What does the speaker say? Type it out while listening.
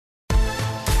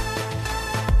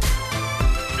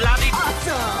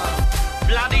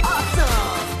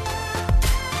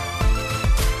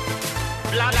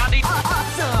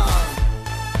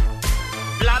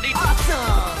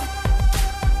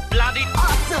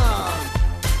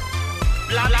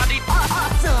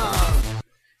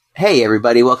Hey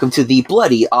everybody, welcome to the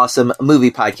Bloody Awesome Movie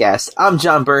Podcast. I'm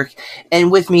John Burke,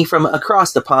 and with me from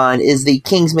across the pond is the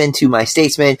Kingsman to my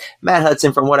statesman, Matt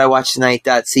Hudson from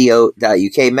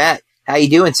whatIwatchtonight.co.uk. Matt, how you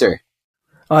doing, sir?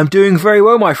 I'm doing very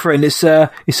well, my friend. It's a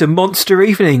monster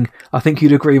evening. I think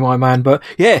you'd agree, my man. But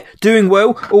yeah, doing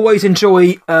well. Always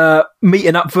enjoy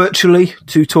meeting up virtually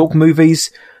to talk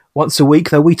movies once a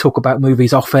week, though we talk about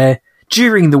movies off air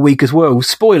during the week as well.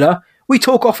 Spoiler, we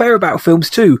talk off air about films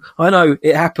too. I know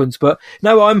it happens, but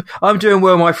no, I'm doing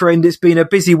well, my friend. It's been a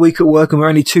busy week at work and we're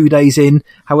only 2 days in.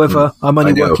 However, I'm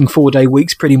only working 4-day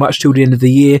weeks pretty much till the end of the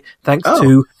year, thanks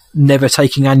to never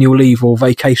taking annual leave or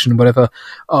vacation, whatever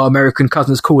our American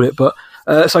cousins call it. But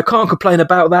so I can't complain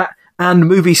about that. And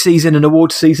movie season and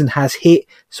award season has hit,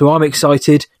 so I'm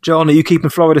excited. John, are you keeping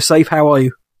Florida safe? How are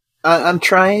you? I'm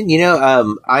trying.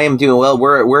 I am doing well.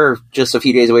 We're just a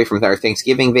few days away from our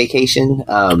Thanksgiving vacation.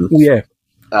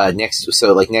 Next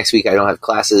week I don't have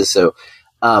classes, so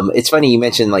it's funny you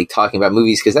mentioned like talking about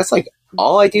movies because that's like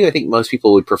all I do. I think most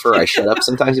people would prefer I shut up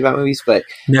sometimes about movies, but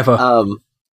never.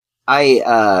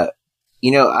 I've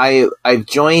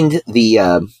joined the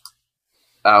I'm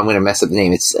going to mess up the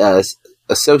name. It's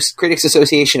Critics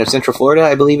Association of Central Florida,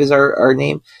 I believe is our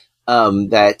name.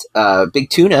 That Big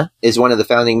Tuna is one of the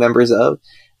founding members of,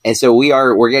 and so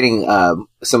we're getting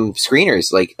some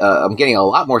screeners. Like I'm getting a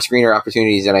lot more screener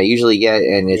opportunities than I usually get,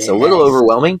 and it's a little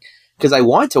overwhelming because I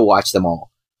want to watch them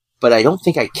all, but I don't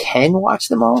think I can watch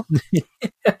them all. It's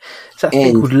that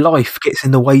thing called life gets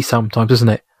in the way sometimes, doesn't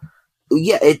it?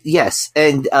 Yeah, yes,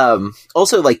 and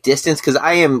also like distance because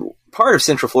I am part of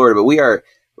Central Florida, but we are.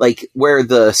 Like where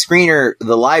the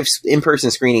live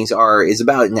in-person screenings is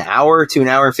about an hour to an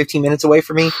hour and 15 minutes away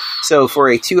from me. So for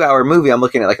a 2-hour movie, I'm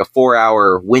looking at like a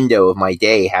 4-hour window of my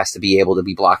day has to be able to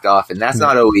be blocked off. And that's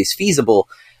not always feasible.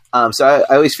 So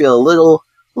I always feel a little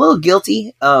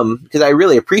guilty because I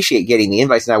really appreciate getting the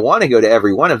invites and I want to go to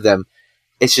every one of them.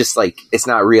 It's just like, it's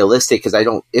not realistic because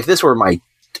if this were my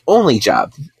only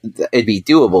job, it'd be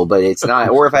doable, but it's not.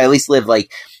 Or if I at least live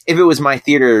like, if it was my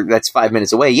theater that's 5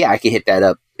 minutes away, yeah, I could hit that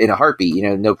up in a heartbeat,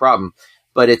 no problem.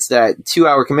 But it's that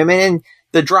 2-hour commitment and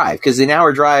the drive, because an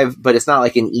hour drive, but it's not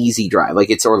like an easy drive. Like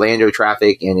it's Orlando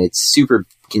traffic and it's super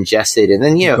congested. And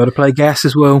then, got to play gas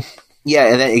as well.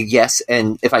 Yeah. And then, yes.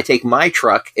 And if I take my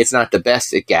truck, it's not the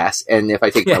best at gas. And if I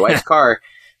take my wife's car,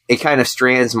 it kind of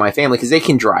strands my family because they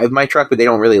can drive my truck, but they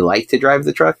don't really like to drive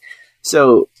the truck.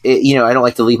 So, I don't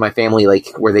like to leave my family like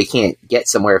where they can't get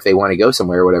somewhere if they want to go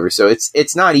somewhere or whatever. So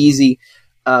it's not easy.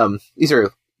 These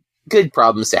are good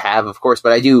problems to have, of course,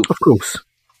 but I feel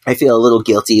a little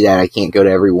guilty that I can't go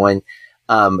to everyone.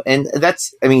 And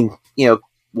that's,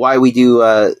 why we do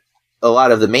a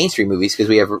lot of the mainstream movies because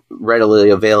we have readily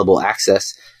available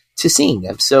access to seeing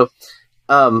them. So,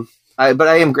 but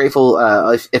I am grateful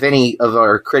if any of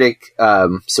our critic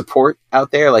support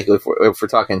out there, like if we're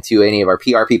talking to any of our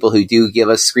PR people who do give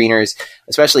us screeners,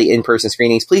 especially in-person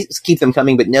screenings, please keep them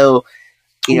coming. But no,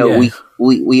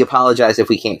 we apologize if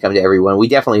we can't come to everyone. We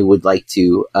definitely would like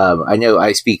to. I know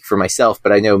I speak for myself,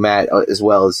 but I know Matt as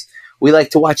well as we like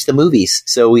to watch the movies.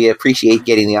 So we appreciate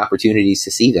getting the opportunities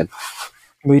to see them.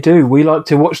 We do. We like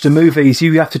to watch the movies.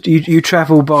 You have to. You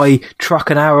travel by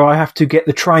truck an hour. I have to get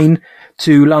the train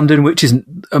to London, which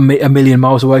isn't a million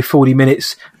miles away. 40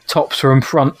 minutes tops from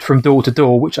door to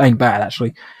door, which ain't bad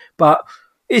actually. But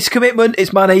it's commitment,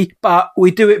 it's money. But we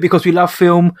do it because we love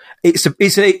film. It's a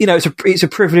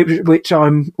privilege which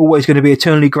I'm always going to be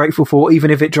eternally grateful for, even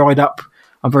if it dried up.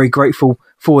 I'm very grateful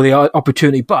for the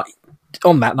opportunity, but.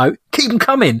 On that note, keep them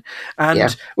coming.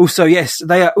 And also, yes,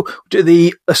 they are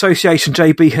the association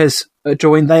JB has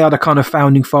joined. They are the kind of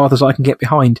founding fathers I can get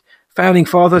behind. Founding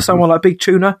father, someone like Big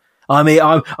Tuna. I mean,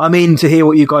 I'm in to hear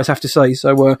what you guys have to say.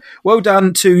 So, well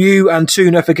done to you and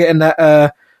Tuna for getting that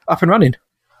up and running.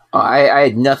 I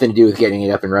had nothing to do with getting it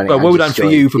up and running. But well done for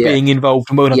you for being involved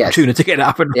and well done for Tuna to get it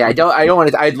up and running. Yeah, I don't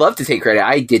want to. I'd love to take credit.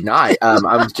 I did not.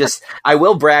 I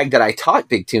will brag that I taught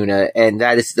Big Tuna, and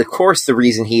that is, of course, the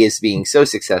reason he is being so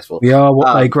successful. We are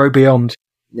what they grow beyond.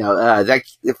 No, that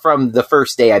from the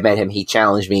first day I met him, he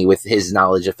challenged me with his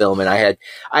knowledge of film, and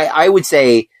I would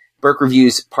say Burke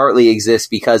Reviews partly exists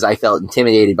because I felt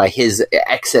intimidated by his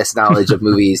excess knowledge of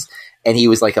movies. And he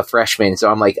was like a freshman.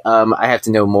 So I'm like, I have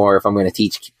to know more if I'm going to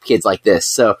teach kids like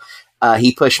this. So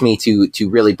he pushed me to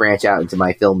really branch out into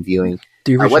my film viewing.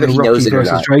 Whether he knows it or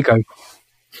not. Draco.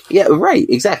 Yeah, right.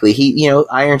 Exactly. He,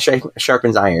 iron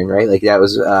sharpens iron, right? Like that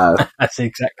was. That's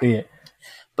exactly it.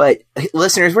 But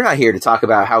listeners, we're not here to talk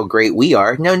about how great we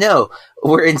are. No.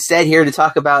 We're instead here to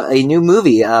talk about a new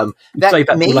movie.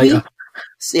 That maybe,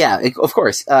 yeah, of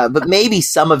course. But maybe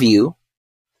some of you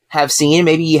have seen.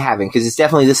 Maybe you haven't, because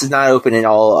this is not open in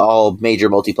all major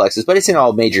multiplexes, but it's in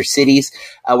all major cities.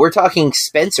 We're talking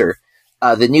Spencer,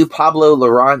 the new Pablo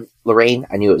Larraín.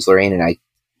 I knew it was Lorraine, and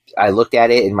I looked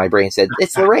at it, and my brain said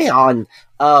it's Lorraine.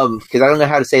 Because I don't know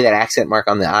how to say that accent mark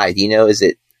on the I. Do you know? Is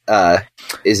it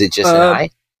just an I?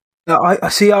 I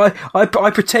see. I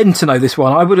pretend to know this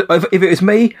one. I would, if it was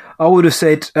me, I would have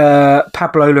said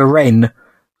Pablo Larraín.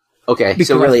 Okay,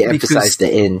 so really emphasize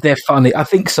the in. They're funny. I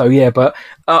think so, yeah, but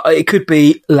it could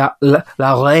be La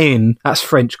Reine. That's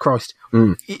French, Christ.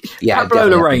 Yeah, Pablo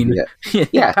Larraín.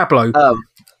 Yeah, Pablo.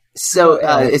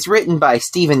 It's written by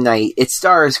Stephen Knight. It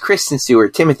stars Kristen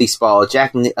Stewart, Timothy Spall,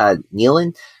 Jack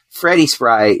Nealon, Freddie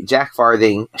Spry, Jack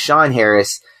Farthing, Sean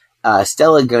Harris,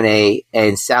 Stella Gonet,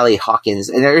 and Sally Hawkins.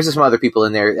 And there's some other people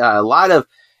in there. It's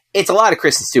a lot of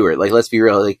Kristen Stewart. Like, let's be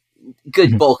real. Like,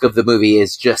 good bulk of the movie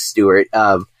is just Stewart.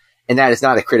 And that is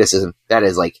not a criticism. That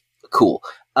is, like, cool.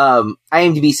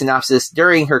 IMDb synopsis: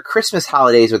 during her Christmas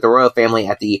holidays with the royal family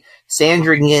at the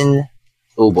Sandringham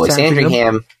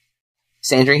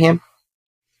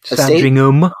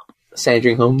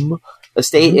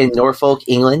estate in Norfolk,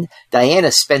 England,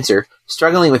 Diana Spencer,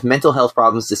 struggling with mental health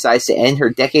problems, decides to end her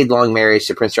decade-long marriage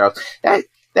to Prince Charles.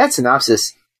 That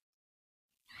synopsis,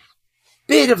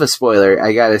 bit of a spoiler,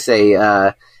 I gotta say.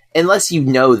 Unless you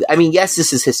know, yes,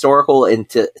 this is historical and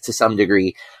to some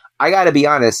degree. I gotta be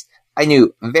honest, I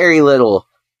knew very little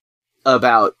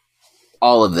about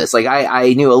all of this. Like,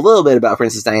 I knew a little bit about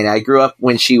Princess Diana. I grew up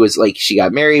when she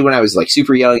got married when I was, like,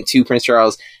 super young to Prince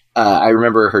Charles. I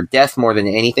remember her death more than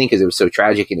anything because it was so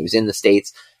tragic and it was in the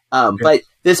States. But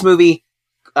this movie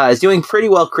is doing pretty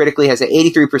well critically, has an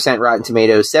 83% Rotten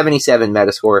Tomatoes, 77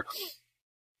 Metascore,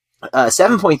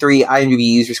 7.3 IMDb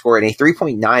user score, and a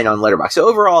 3.9 on Letterboxd. So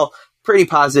overall, pretty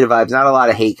positive vibes. Not a lot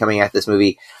of hate coming at this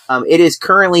movie. It is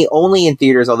currently only in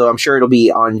theaters, although I'm sure it'll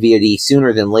be on VOD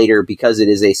sooner than later because it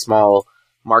is a small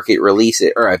market release,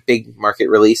 or a big market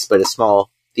release, but a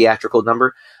small theatrical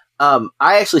number. I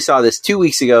actually saw this 2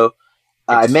 weeks ago.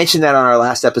 I mentioned that on our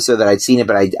last episode that I'd seen it,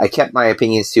 but I kept my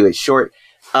opinions to it short.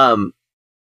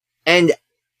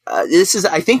 This is,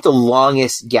 I think, the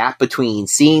longest gap between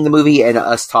seeing the movie and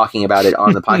us talking about it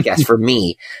on the podcast for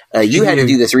me. You had to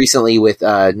do this recently with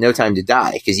No Time to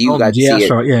Die, because you got to see it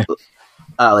right,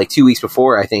 like 2 weeks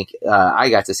before, I think, I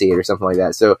got to see it or something like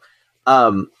that. So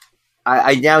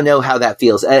I now know how that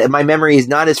feels. My memory is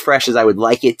not as fresh as I would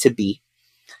like it to be.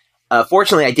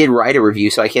 Fortunately, I did write a review,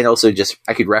 so I can also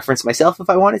I could reference myself if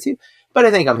I wanted to, but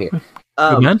I think I'm here.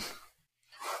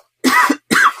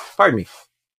 Pardon me.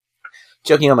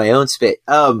 Choking on my own spit.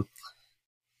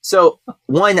 So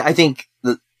one, I think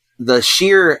the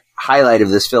sheer highlight of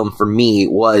this film for me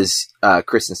was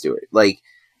Kristen Stewart. Like,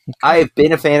 I've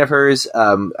been a fan of hers.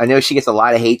 I know she gets a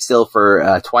lot of hate still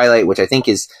for Twilight, which I think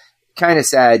is kind of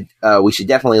sad. We should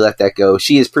definitely let that go.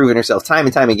 She has proven herself time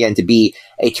and time again to be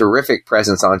a terrific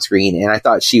presence on screen, and I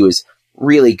thought she was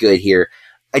really good here.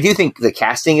 I do think the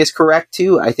casting is correct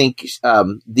too. I think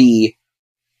the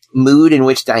mood in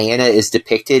which Diana is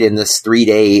depicted in this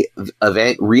 3-day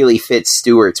event really fits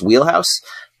Stewart's wheelhouse.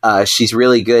 She's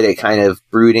really good at kind of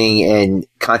brooding and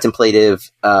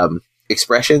contemplative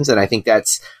expressions, and I think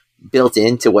that's built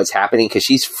into what's happening because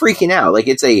she's freaking out. Like,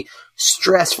 it's a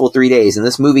stressful 3 days, and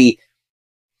this movie,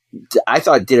 I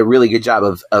thought, did a really good job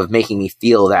of making me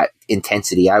feel that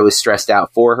intensity. I was stressed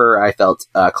out for her. I felt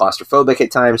claustrophobic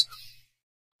at times.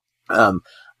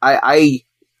 I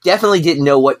definitely didn't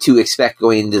know what to expect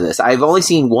going into this. I've only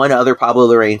seen one other Pablo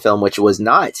Larraín film, which was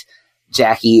not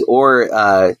Jackie,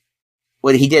 or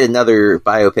he did another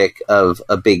biopic of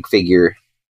a big figure.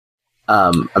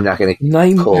 I'm not going to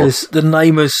the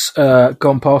name has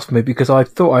gone past me because I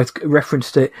thought I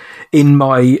referenced it in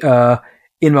my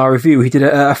review. He did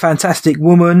a Fantastic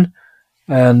Woman,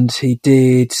 and he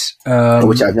did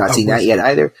which I've not seen that yet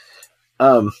either.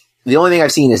 The only thing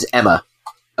I've seen is Emma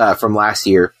from last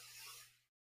year.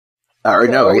 I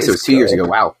guess it was 2 years ago.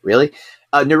 Wow, really?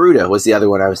 Neruda was the other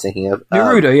one I was thinking of.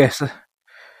 Neruda, yes.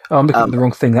 I'm looking at the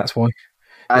wrong thing, that's why.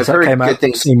 I've heard came good out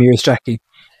things. The same year as Jackie.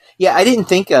 Yeah, I didn't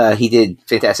think he did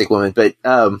Fantastic Woman, but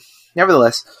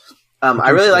nevertheless,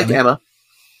 I really liked Emma.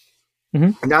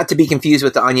 Mm-hmm. Not to be confused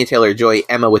with the Anya Taylor-Joy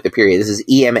Emma with the period. This is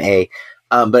EMA.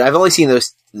 But I've only seen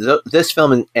this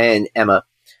film and Emma,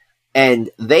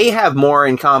 and they have more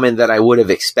in common than I would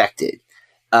have expected.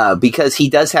 Because he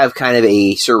does have kind of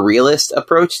a surrealist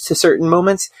approach to certain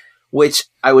moments, which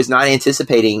I was not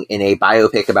anticipating in a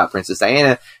biopic about Princess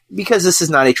Diana, because this is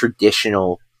not a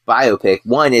traditional biopic.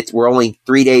 One, we're only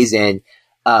 3 days in.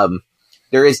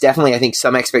 There is definitely, I think,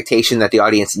 some expectation that the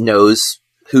audience knows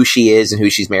who she is and who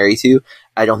she's married to.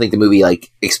 I don't think the movie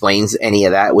like explains any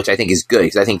of that, which I think is good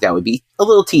because I think that would be a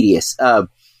little tedious. And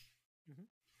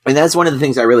that's one of the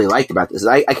things I really liked about this.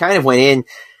 I kind of went in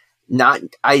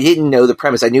I didn't know the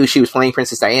premise. I knew she was playing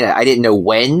Princess Diana. I didn't know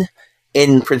when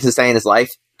in Princess Diana's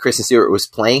life Kristen Stewart was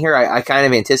playing her. I kind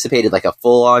of anticipated like a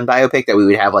full on biopic that we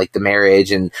would have like the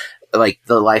marriage and like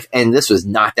the life. And this was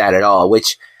not that at all,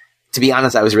 which to be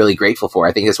honest, I was really grateful for.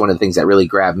 I think that's one of the things that really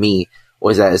grabbed me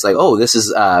was that it's like, oh, this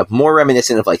is more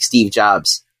reminiscent of like Steve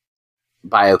Jobs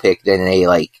biopic than a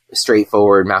like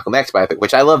straightforward Malcolm X biopic,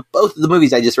 which I love both of the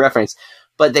movies I just referenced,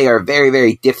 but they are very,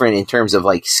 very different in terms of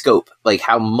like scope, like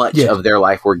how much of their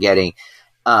life we're getting.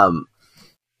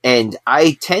 And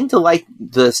I tend to like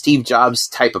the Steve Jobs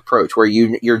type approach where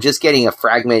you're just getting a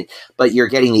fragment, but you're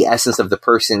getting the essence of the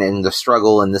person and the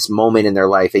struggle and this moment in their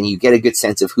life. And you get a good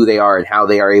sense of who they are and how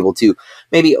they are able to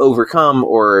maybe overcome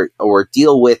or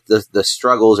deal with the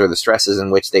struggles or the stresses in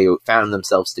which they found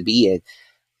themselves to be in.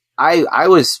 I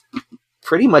was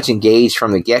pretty much engaged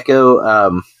from the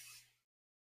get-go.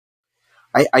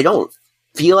 I don't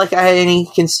feel like I had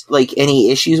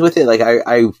any issues with it. Like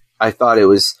I thought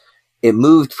it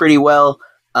moved pretty well.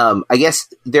 I guess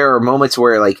there are moments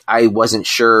where like I wasn't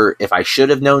sure if I should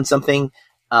have known something.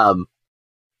 I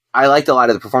liked a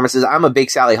lot of the performances. I'm a big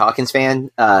Sally Hawkins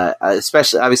fan,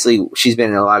 especially obviously she's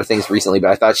been in a lot of things recently, but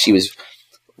I thought she was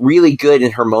really good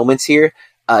in her moments here.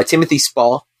 Timothy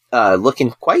Spall,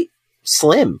 looking quite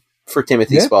slim for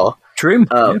Timothy Spall. True.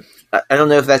 I don't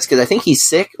know if that's because I think he's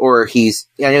sick or I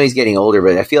know he's getting older,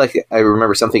 but I feel like I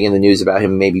remember something in the news about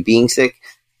him maybe being sick.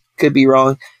 Could be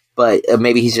wrong, but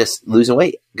maybe he's just losing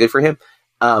weight. Good for him.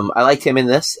 I liked him in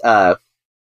this. I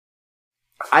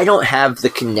don't have the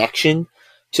connection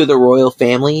to the royal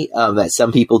family that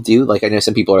some people do. Like I know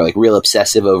some people are like real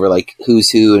obsessive over like who's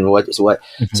who and what's what.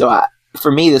 Mm-hmm. So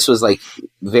for me, this was like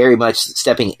very much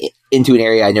stepping into an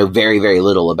area I know very, very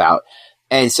little about.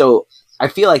 And so I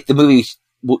feel like the movie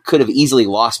could have easily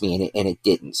lost me in it, and it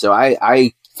didn't. So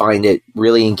I find it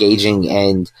really engaging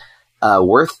and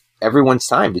worth everyone's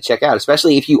time to check out,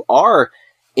 especially if you are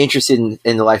interested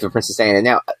in the life of Princess Diana.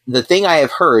 Now, the thing I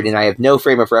have heard, and I have no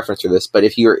frame of reference for this, but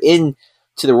if you're into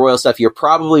the royal stuff, you're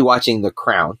probably watching The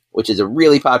Crown, which is a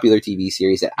really popular TV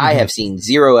series that I have seen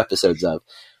 0 episodes of.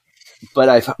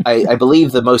 But I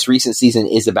believe the most recent season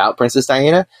is about Princess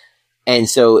Diana. And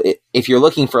so if you're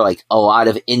looking for like a lot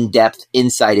of in-depth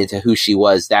insight into who she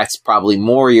was, that's probably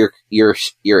more your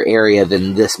area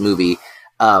than this movie.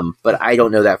 But I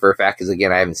don't know that for a fact because,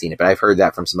 again, I haven't seen it, but I've heard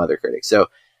that from some other critics. So,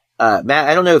 Matt,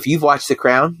 I don't know if you've watched The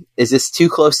Crown. Is this too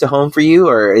close to home for you,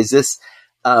 or is this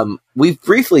we've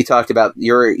briefly talked about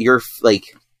your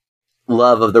like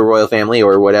love of the royal family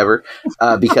or whatever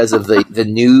because of the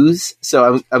news.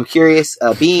 So I'm curious,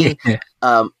 being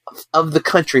of the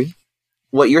country,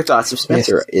 what your thoughts of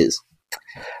Spencer is.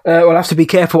 Well, I have to be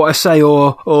careful what I say,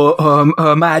 or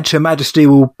Her Majesty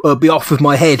will be off with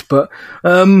my head. But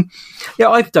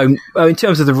I don't. In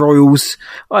terms of the royals,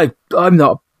 I'm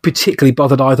not particularly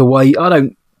bothered either way. I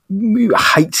don't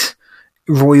hate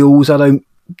royals. I don't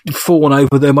fawn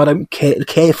over them. I don't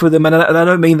care for them, and I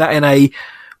don't mean that in a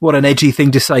what an edgy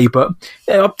thing to say. But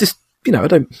I just I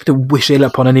don't wish ill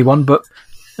upon anyone, but.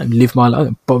 And live my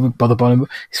life. Don't bother by them.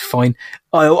 It's fine.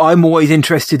 I'm always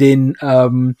interested in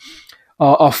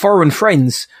our foreign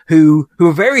friends who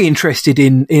are very interested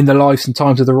in the lives and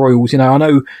times of the royals. I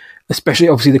know, especially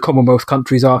obviously the Commonwealth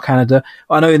countries are Canada.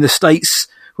 I know in the States,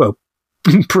 well,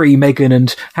 pre Meghan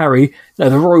and Harry,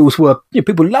 the royals were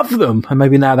people love them, and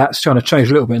maybe now that's trying to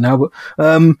change a little bit now. But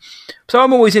so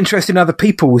I'm always interested in other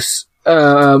people's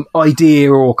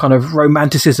idea or kind of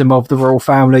romanticism of the royal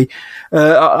family.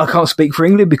 I can't speak for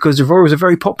England because the royals are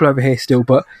very popular over here still,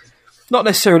 but not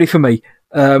necessarily for me.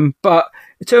 But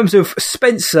in terms of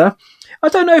Spencer, I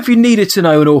don't know if you needed to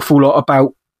know an awful lot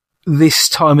about this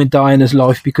time in Diana's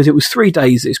life because it was 3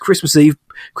 days. It's Christmas Eve,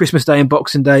 Christmas Day and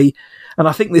Boxing Day. And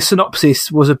I think the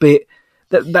synopsis was a bit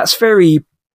that's very,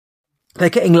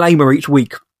 they're getting lamer each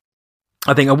week.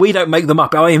 I think, and we don't make them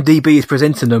up. IMDb is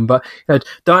presenting them, but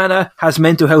Diana has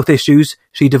mental health issues.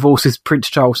 She divorces Prince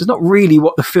Charles. It's not really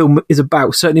what the film is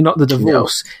about. Certainly not the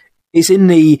divorce. No. It's in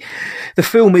the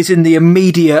film is in the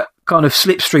immediate kind of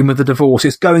slipstream of the divorce.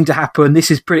 It's going to happen.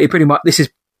 This is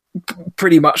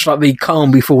pretty much like the calm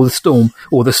before the storm,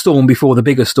 or the storm before the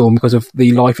bigger storm, because of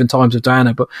the life and times of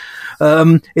Diana. But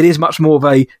it is much more of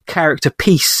a character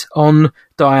piece on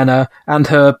Diana and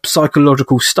her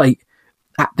psychological state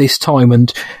at this time,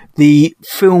 and the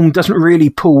film doesn't really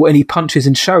pull any punches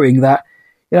in showing that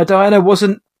Diana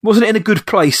wasn't in a good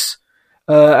place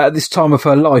at this time of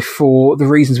her life for the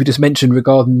reasons we just mentioned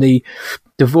regarding the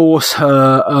divorce,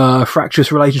 her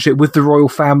fractious relationship with the royal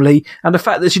family, and the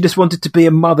fact that she just wanted to be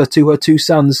a mother to her two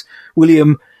sons,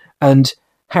 William and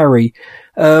Harry.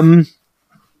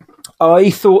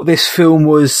 I thought this film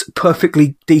was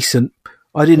perfectly decent.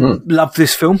 I didn't love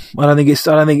this film. I don't think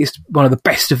it's one of the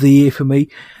best of the year for me.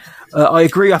 I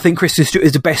agree. I think Kristen Stewart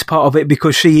is the best part of it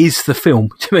because she is the film.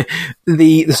 To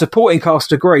me, the supporting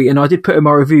cast are great, and I did put in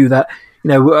my review that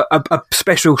a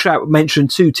special shout mention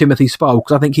to Timothy Spall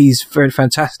because I think he's very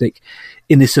fantastic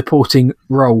in this supporting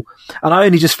role. And I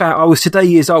only just found I was today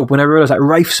years old when I realised that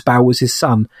Rafe Spall was his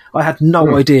son. I had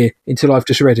no idea until I've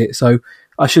just read it, so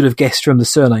I should have guessed from the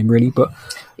surname really, but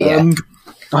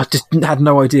I just had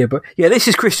no idea. But yeah, this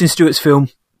is Kristen Stewart's film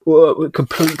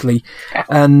completely,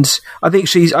 and I think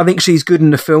she's good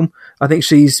in the film. I think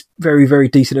she's very, very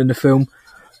decent in the film.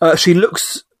 She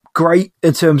looks great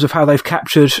in terms of how they've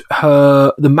captured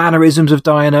the mannerisms of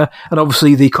Diana, and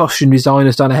obviously the costume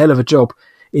designer's done a hell of a job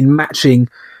in matching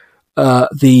her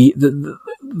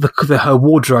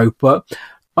wardrobe. But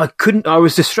I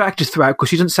was distracted throughout because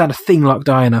she doesn't sound a thing like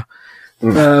Diana.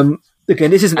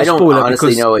 Again, this isn't a spoiler. I don't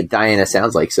honestly know what Diana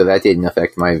sounds like, so that didn't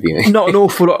affect my viewing. Not an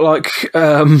awful lot like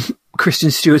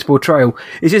Kristen Stewart's portrayal.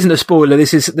 This isn't a spoiler.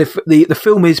 This is the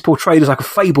film is portrayed as like a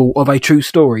fable of a true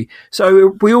story.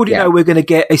 So we already know we're going to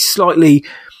get a slightly.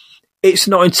 It's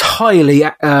not entirely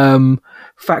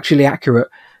factually accurate.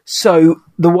 So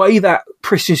the way that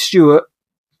Kristen Stewart,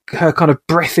 her kind of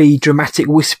breathy, dramatic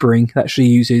whispering that she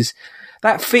uses,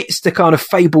 that fits the kind of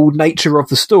fabled nature of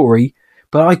the story.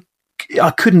 But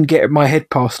I couldn't get my head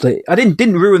past it. I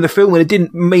didn't ruin the film, and it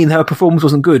didn't mean her performance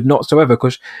wasn't good, not whatsoever,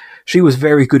 because she was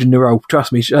very good in the role.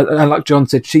 Trust me, and like John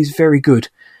said, she's very good.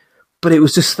 But it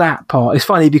was just that part. It's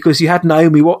funny because you had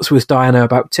Naomi Watts with Diana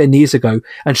about 10 years ago,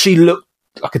 and she looked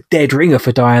like a dead ringer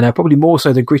for Diana, probably more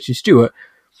so than Kristen Stewart.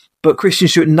 But Kristen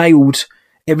Stewart nailed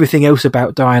everything else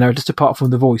about Diana, just apart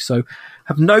from the voice. So I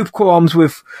have no qualms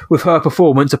with her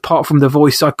performance, apart from the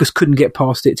voice. I just couldn't get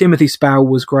past it. Timothy Spall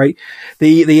was great.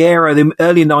 The era, the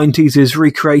early 90s is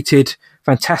recreated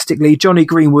fantastically. Johnny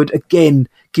Greenwood, again,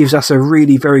 gives us a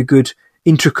really very good,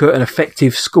 intricate and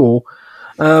effective score.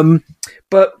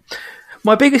 But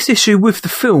my biggest issue with the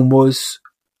film was,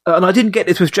 and I didn't get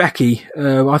this with Jackie,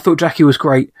 I thought Jackie was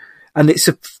great, and it's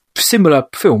a similar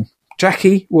film.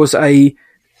 Jackie was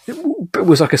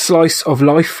like a slice of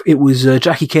life. It was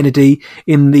Jackie Kennedy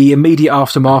in the immediate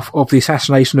aftermath of the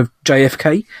assassination of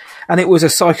JFK, and it was a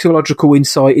psychological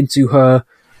insight into her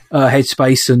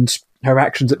headspace and her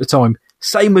actions at the time.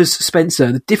 Same as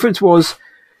Spencer. The difference was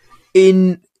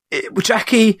with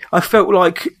Jackie, I felt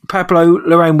like Pablo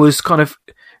Larraín was kind of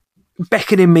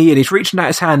beckoning me in. He's reaching out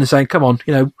his hand and saying, "Come on,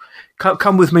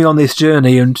 come with me on this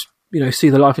journey and see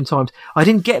the life and times." I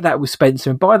didn't get that with Spencer,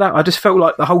 and by that I just felt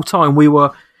like the whole time we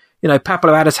were.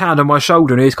 Pablo had his hand on my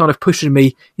shoulder and he was kind of pushing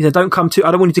me. He said, I don't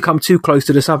want you to come too close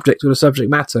to the subject or the subject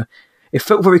matter. It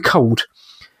felt very cold.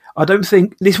 I don't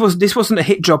think this wasn't a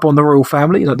hit job on the royal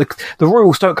family. The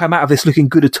royals don't come out of this looking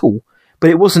good at all,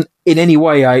 but it wasn't in any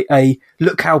way a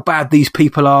look how bad these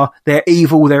people are. They're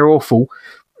evil. They're awful.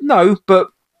 No, but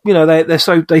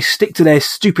they stick to their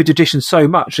stupid traditions so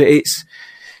much that it's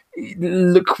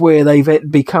look where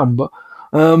they've become. But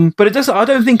it doesn't. I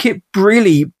don't think it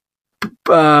really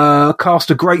cast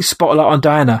a great spotlight on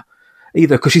Diana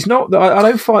either, because she's not.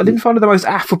 I didn't find her the most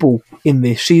affable in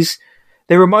this.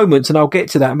 There are moments, and I'll get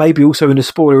to that maybe also in the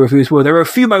spoiler review as well. There are a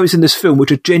few moments in this film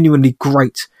which are genuinely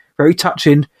great, very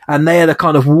touching, and they're the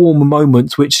kind of warm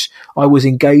moments which I was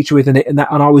engaged with in it, and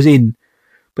I was in.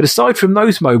 But aside from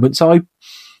those moments, I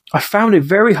found it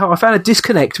very hard. I found a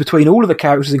disconnect between all of the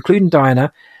characters, including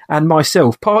Diana and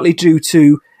myself, partly due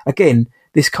to, again,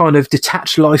 this kind of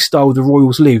detached lifestyle the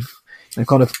royals live. And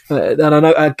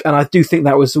I do think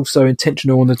that was also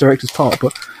intentional on the director's part,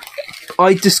 but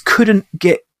I just couldn't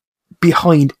get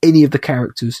behind any of the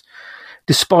characters,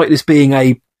 despite this being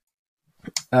a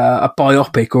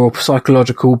biopic or a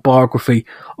psychological biography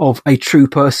of a true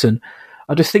person.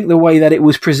 I just think the way that it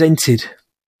was presented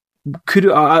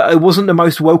it wasn't the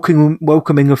most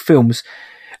welcoming of films.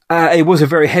 It was a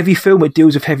very heavy film. It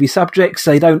deals with heavy subjects.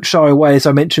 They don't shy away, as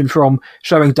I mentioned, from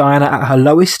showing Diana at her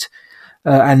lowest.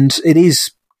 And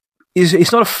it's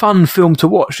not a fun film to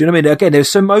watch. You know what I mean? Again,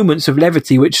 there's some moments of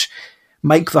levity which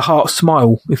make the heart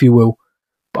smile, if you will.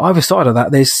 But either side of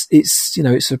that,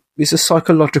 it's a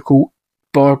psychological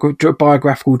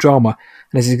biographical drama,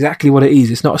 and it's exactly what it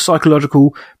is. It's not a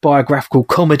psychological biographical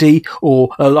comedy or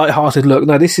a light-hearted look.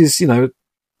 No, this is a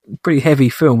pretty heavy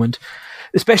film, and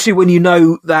especially when you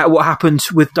know that what happened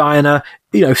with Diana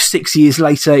 6 years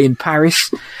later in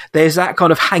Paris. There's that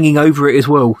kind of hanging over it as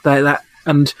well.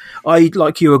 And I,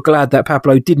 like you, are glad that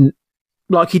Pablo didn't,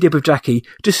 like he did with Jackie,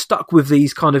 just stuck with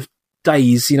these kind of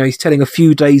days. He's telling a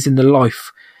few days in the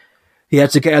life. He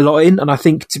had to get a lot in, and I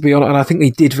think, to be honest, and I think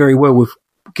he did very well with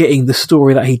getting the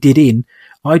story that he did in.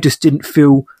 I just didn't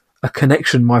feel a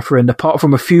connection, my friend, apart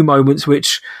from a few moments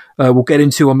which we'll get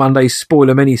into on Monday's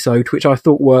spoiler minisode, which I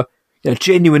thought were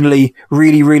genuinely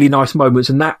really, really nice moments,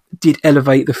 and that did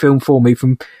elevate the film for me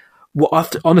from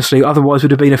what honestly otherwise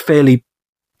would have been a fairly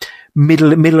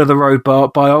middle of the road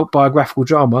biographical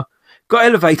drama. Got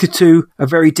elevated to a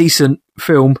very decent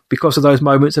film because of those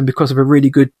moments and because of a really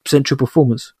good central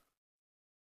performance.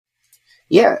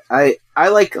 Yeah, I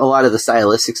like a lot of the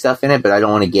stylistic stuff in it, but I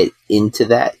don't want to get into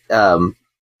that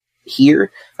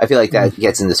here. I feel like that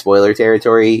gets into spoiler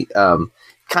territory.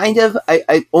 Kind of.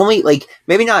 I only, like,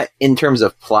 maybe not in terms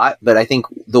of plot, but I think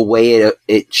the way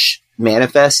it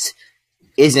manifests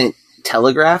isn't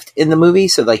telegraphed in the movie,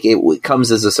 so like it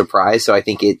comes as a surprise. So I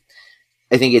think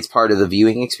it's part of the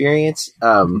viewing experience.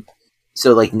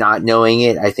 So like not knowing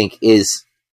it, I think is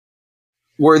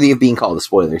worthy of being called a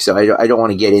spoiler. So I don't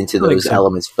want to get into those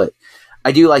elements, but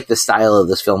I do like the style of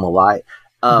this film a lot.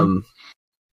 I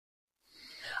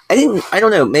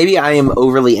don't know, maybe I am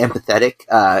overly empathetic,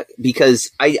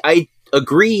 because I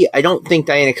agree. I don't think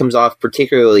Diana comes off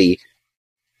particularly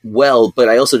well, but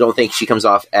I also don't think she comes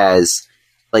off as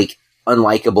like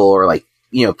unlikable or like,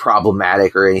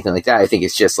 problematic or anything like that. I think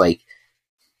it's just like,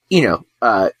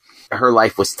 her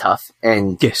life was tough,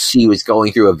 and she was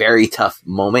going through a very tough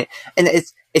moment. And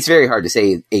it's very hard to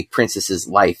say a princess's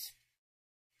life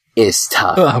is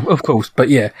tough. Of course, but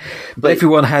yeah. But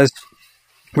everyone has...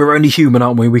 We're only human,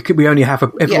 aren't we? We only have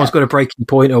everyone's got a breaking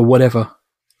point or whatever.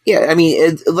 Yeah, I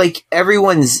mean, like,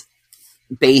 everyone's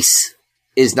base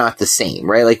is not the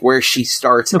same, right? Like, where she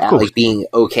starts at, like, being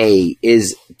okay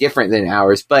is different than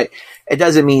ours, but it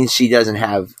doesn't mean she doesn't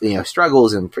have,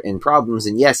 struggles and problems.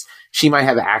 And yes, she might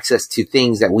have access to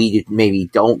things that we maybe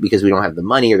don't because we don't have the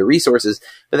money or the resources,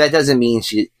 but that doesn't mean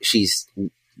she's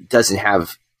doesn't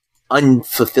have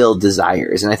unfulfilled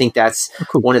desires. And I think that's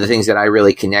one of the things that I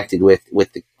really connected with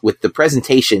the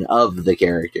presentation of the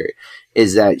character,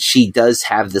 is that she does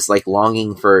have this like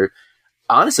longing for,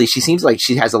 honestly, she seems like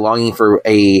she has a longing for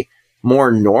a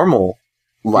more normal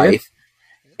life.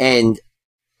 And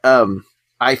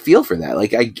I feel for that.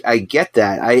 Like I get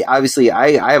that. I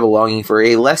have a longing for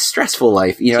a less stressful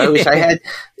life. I wish I had,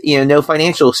 no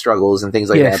financial struggles and things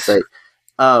like that. But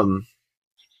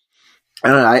I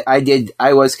don't know.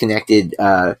 I was connected.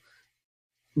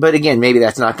 But again, maybe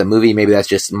that's not the movie. Maybe that's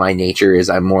just my nature, is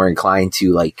I'm more inclined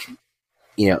to like,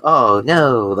 oh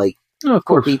no, like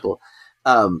poor people.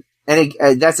 And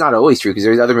that's not always true, because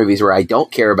there's other movies where I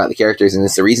don't care about the characters, and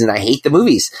it's the reason I hate the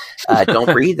movies.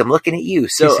 Don't breathe. I'm looking at you.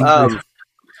 So,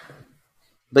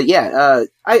 but yeah,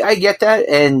 I get that.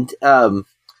 And,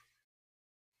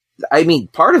 I mean,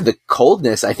 part of the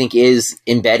coldness, I think, is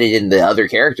embedded in the other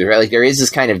characters, right? Like, there is this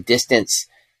kind of distance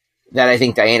that I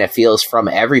think Diana feels from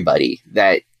everybody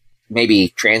that maybe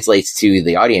translates to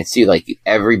the audience too. Like,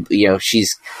 everyone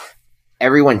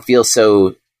feels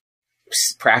so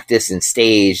practiced and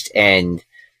staged, and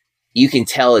you can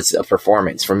tell it's a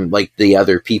performance from like the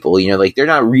other people, like they're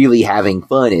not really having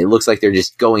fun. It looks like they're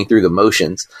just going through the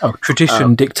motions. Oh,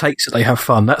 tradition dictates that they have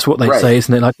fun. That's what they say,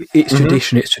 isn't it? Like, it's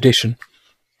tradition, it's tradition.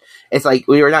 It's like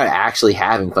we were not actually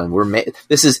having fun.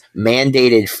 This is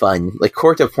mandated fun, like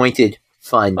court-appointed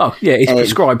fun. Oh yeah, it's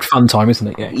prescribed fun time, isn't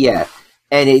it? Yeah, yeah,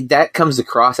 and that comes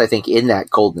across, I think, in that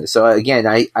coldness. So again,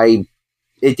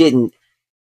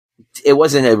 it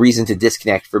wasn't a reason to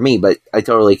disconnect for me, but I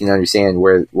totally can understand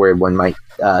where one might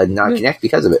not connect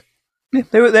because of it. Yeah,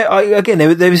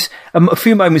 there was a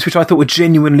few moments which I thought were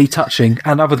genuinely touching,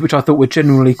 and others which I thought were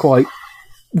genuinely quite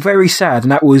very sad,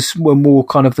 and that was more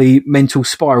kind of the mental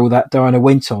spiral that Diana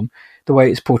went on, the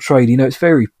way it's portrayed.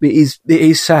 It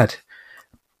is sad,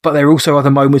 but there are also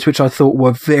other moments which I thought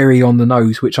were very on the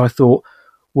nose, which I thought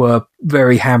were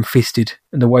very ham-fisted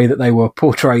in the way that they were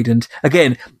portrayed. And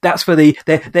again, that's for there's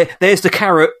the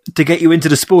carrot to get you into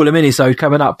the spoiler minisode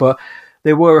coming up. But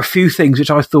there were a few things which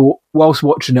I thought, whilst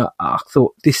watching it, I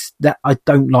thought that I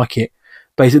don't like it.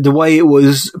 Basically, the way it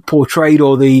was portrayed,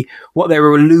 or what they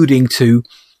were alluding to,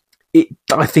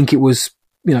 I think it was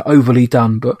overly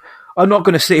done. But I'm not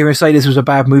going to sit here and say this was a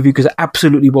bad movie, because it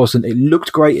absolutely wasn't. It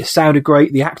looked great. It sounded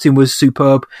great. The acting was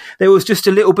superb. There was just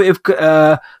a little bit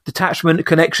of detachment,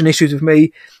 connection issues with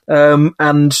me,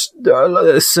 and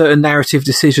certain narrative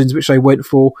decisions which they went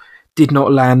for did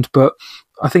not land. But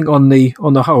I think on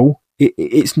the whole,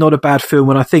 it's not a bad film.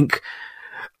 And I think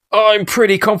I'm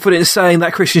pretty confident in saying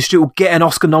that Kristen Stewart will get an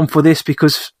Oscar nom for this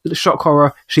because, shock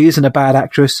horror, she isn't a bad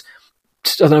actress.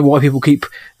 I don't know why people keep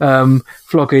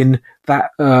flogging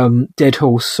that dead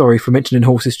horse. Sorry for mentioning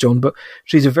horses, John, but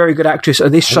she's a very good actress.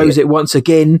 And this shows it once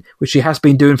again, which she has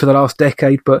been doing for the last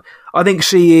decade. But I think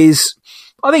she's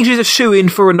a shoo-in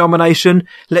for a nomination.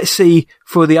 Let's see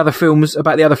for the other films,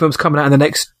 about the other films coming out in the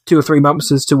next 2 or 3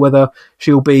 months as to whether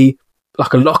she'll be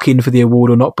like a lock-in for the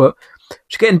award or not. But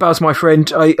she's getting buzz, my friend.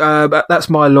 That's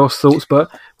my last thoughts.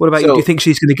 But what about you? Do you think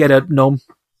she's going to get a nom?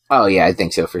 Oh, yeah, I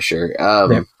think so for sure.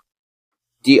 Yeah.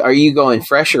 Are you going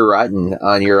fresh or rotten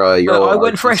on your? I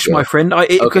went fresh, my friend.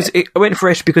 I went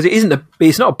fresh because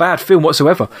it's not a bad film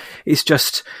whatsoever. It's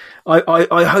just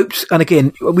I hoped, and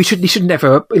again, we should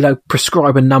never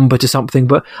prescribe a number to something,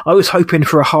 but I was hoping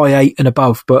for a high 8 and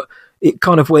above, but it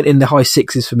kind of went in the high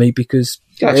 6s for me because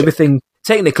everything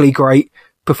technically great,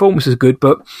 performance was good,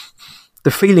 but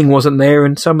the feeling wasn't there,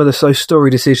 and some of the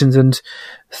story decisions and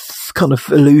kind of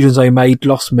illusions they made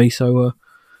lost me. So.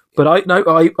 But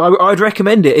I'd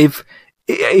recommend it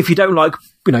if you don't like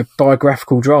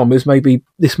biographical dramas. Maybe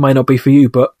this may not be for you,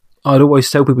 but I'd always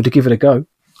tell people to give it a go.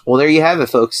 Well, there you have it,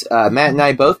 folks. Matt and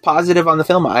I both positive on the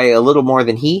film. I a little more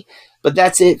than he, but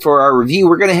that's it for our review.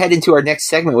 We're going to head into our next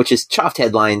segment, which is Chopped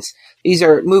Headlines. These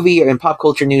are movie and pop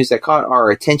culture news that caught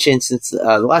our attention since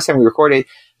the last time we recorded.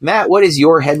 Matt, what is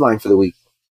your headline for the week?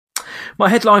 My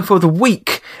headline for the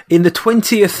week, in the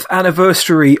 20th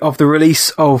anniversary of the release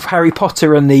of Harry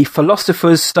Potter and the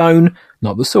Philosopher's Stone,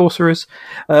 not the Sorcerer's,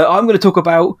 I'm going to talk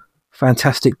about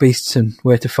Fantastic Beasts and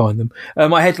where to find them.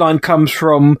 My headline comes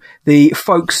from the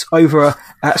folks over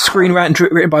at Screen Rant,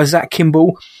 written by Zach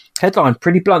Kimball. Headline,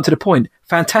 pretty blunt to the point.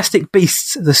 Fantastic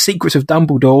Beasts, The Secrets of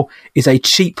Dumbledore is a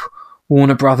cheap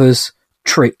Warner Brothers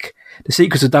trick. The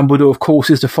Secrets of Dumbledore, of course,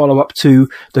 is the follow-up to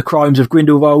The Crimes of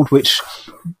Grindelwald, which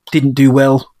didn't do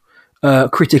well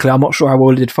critically. I'm not sure how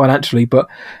well it did financially, but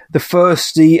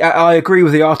I agree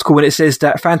with the article when it says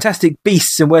that Fantastic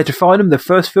Beasts and Where to Find Them, the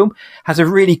first film, has a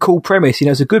really cool premise.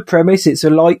 It's a good premise. It's a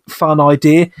light, fun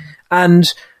idea.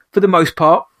 And for the most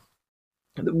part,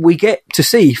 we get to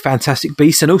see Fantastic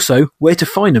Beasts and also Where to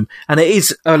Find Them. And it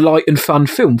is a light and fun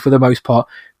film for the most part.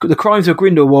 The Crimes of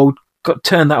Grindelwald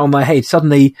turned that on their head.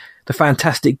 Suddenly, the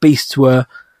Fantastic Beasts were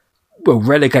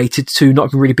relegated to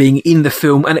not really being in the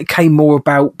film, and it became more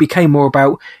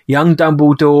about young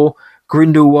Dumbledore,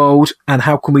 Grindelwald, and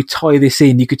how can we tie this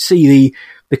in? You could see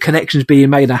the connections being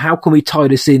made, and how can we tie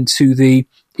this into the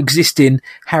existing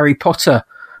Harry Potter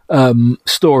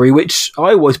story, which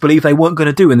I always believed they weren't going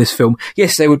to do in this film.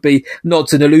 Yes, there would be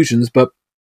nods and allusions, but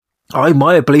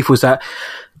my belief was that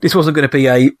this wasn't going to be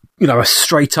a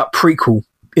straight up prequel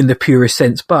in the purest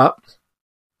sense, but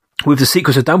with The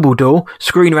Secrets of Dumbledore,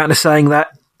 Screen Rant is saying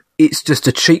that it's just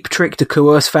a cheap trick to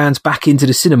coerce fans back into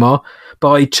the cinema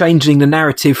by changing the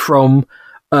narrative from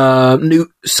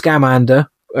Newt Scamander,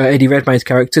 Eddie Redmayne's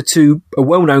character, to a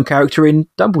well-known character in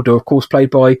Dumbledore, of course, played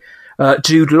by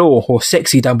Jude Law, or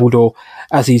Sexy Dumbledore,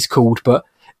 as he's called. But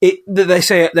they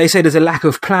say there's a lack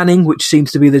of planning, which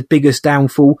seems to be the biggest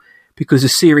downfall, because the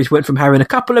series went from having a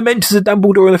couple of mentions of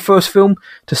Dumbledore in the first film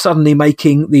to suddenly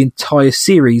making the entire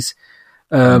series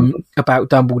about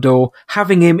Dumbledore.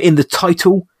 Having him in the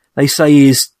title, they say,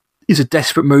 is a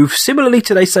desperate move. Similarly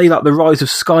to, they say, like The Rise of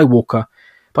Skywalker.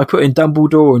 By putting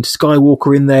Dumbledore and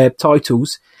Skywalker in their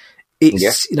titles,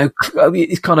 it's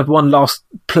it's kind of one last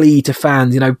plea to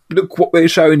fans. Look what we're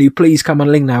showing you. Please come and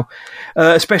link now.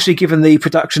 Especially given the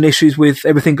production issues with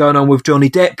everything going on with Johnny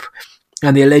Depp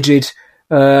and the alleged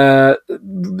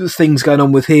things going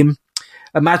on with him.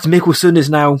 Mads Mikkelsen is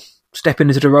now stepping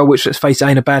into the role, which, let's face it,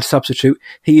 ain't a bad substitute.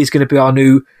 He is going to be our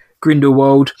new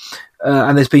Grindelwald.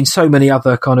 And there's been so many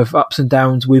other kind of ups and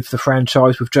downs with the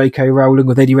franchise, with J.K. Rowling,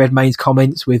 with Eddie Redmayne's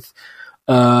comments, with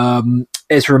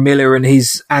Ezra Miller and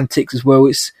his antics as well.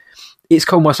 It's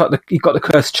almost like you've got the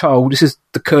cursed child. This is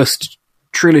the cursed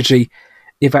trilogy,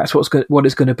 if that's what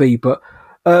it's going to be. But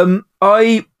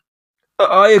I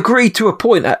agree to a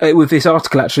point with this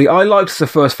article, actually. I liked the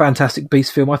first Fantastic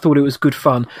Beasts film. I thought it was good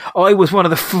fun. I was one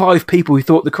of the 5 people who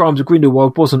thought The Crimes of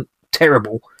Grindelwald wasn't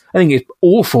terrible. I think it's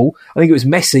awful. I think it was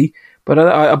messy, but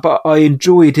I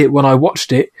enjoyed it when I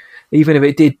watched it, even if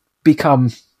it did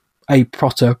become a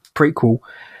Potter prequel.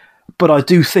 But I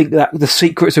do think that The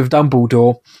Secrets of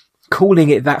Dumbledore, calling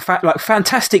it that, like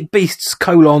Fantastic Beasts :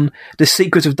 The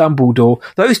Secrets of Dumbledore,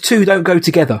 those two don't go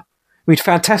together. I mean,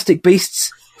 Fantastic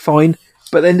Beasts, fine,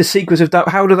 but then The Secrets of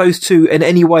Dumbledore, how do those two in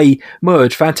any way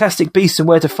merge? Fantastic Beasts and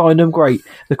Where to Find Them, great.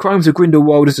 The Crimes of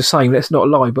Grindelwald is the same, let's not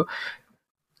lie, but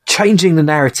changing the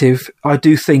narrative, I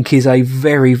do think, is a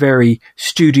very, very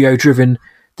studio-driven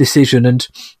decision, and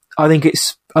I think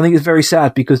it's I think it's very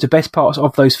sad because the best parts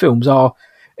of those films are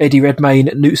Eddie Redmayne,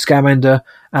 Newt Scamander,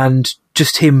 and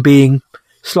just him being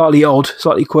slightly odd,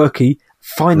 slightly quirky,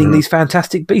 finding these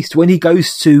fantastic beasts. When he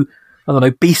goes to, I don't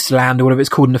know, Beastland or whatever it's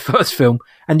called in the first film,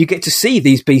 and you get to see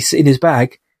these beasts in his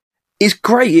bag, it's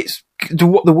great. It's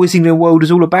what the Wizarding World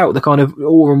is all about, the kind of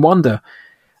awe and wonder.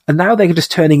 And now they're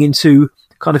just turning into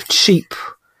kind of cheap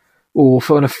or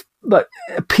kind of like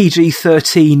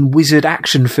PG-13 wizard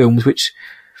action films, which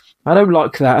I don't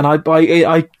like that. And I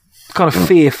kind of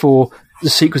fear for the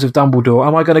Secrets of Dumbledore.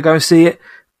 Am I going to go and see it?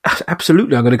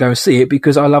 Absolutely, I'm going to go and see it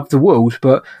because I love the world,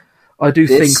 but I do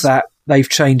think that they've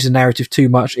changed the narrative too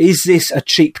much. Is this a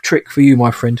cheap trick for you, my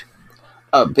friend?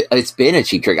 It's been a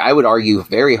cheap trick. I would argue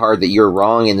very hard that you're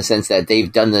wrong in the sense that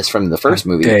they've done this from the first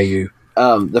movie. Dare you?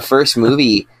 The first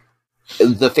movie,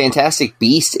 the Fantastic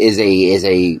Beast is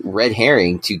a red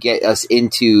herring to get us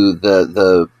into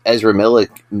the Ezra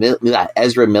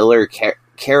Miller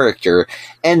character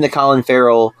and the Colin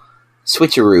Farrell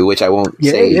switcheroo, which I won't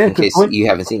say in case you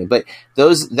haven't seen it. But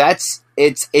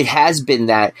it has been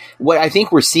that. What I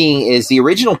think we're seeing is the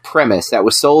original premise that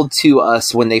was sold to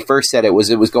us when they first said it was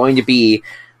going to be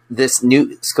this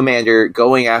Newt Scamander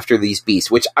going after these beasts,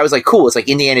 which I was like, cool. It's like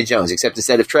Indiana Jones, except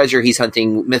instead of treasure, he's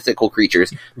hunting mythical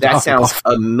creatures. That sounds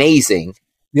amazing.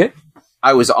 Yeah.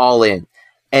 I was all in.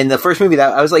 And the first movie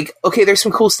that I was like, okay, there's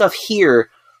some cool stuff here.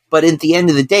 But at the end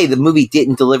of the day, the movie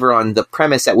didn't deliver on the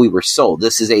premise that we were sold.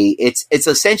 This is it's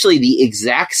essentially the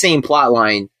exact same plot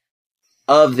line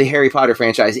of the Harry Potter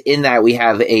franchise in that we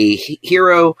have a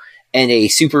hero and a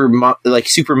super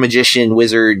magician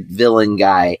wizard villain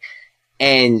guy.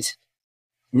 And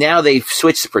now they've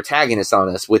switched the protagonist on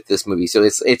us with this movie. So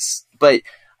but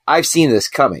I've seen this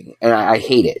coming and I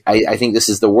hate it. I think this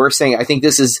is the worst thing. I think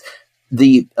this is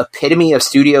the epitome of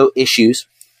studio issues.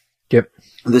 Yep.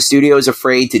 The studio is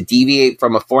afraid to deviate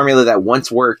from a formula that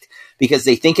once worked because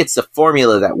they think it's the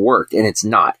formula that worked, and it's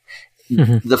not.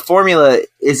 Mm-hmm. The formula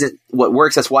isn't what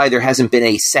works. That's why there hasn't been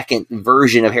a second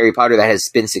version of Harry Potter that has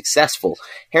been successful.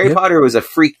 Harry Potter was a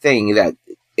freak thing that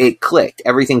it clicked.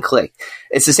 Everything clicked.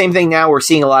 It's the same thing now. We're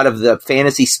seeing a lot of the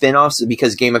fantasy spin-offs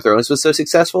because Game of Thrones was so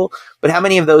successful. But how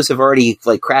many of those have already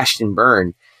crashed and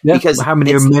burned? Yeah, because how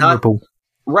many are memorable?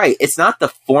 Right. It's not the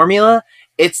formula.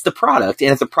 It's the product.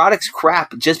 And if the product's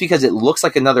crap, just because it looks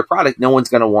like another product, no one's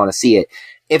going to want to see it.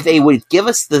 If they would give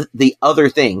us the other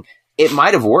thing, it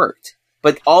might have worked.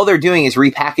 But all they're doing is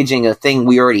repackaging a thing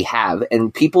we already have.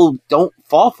 And people don't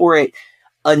fall for it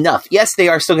enough. Yes, they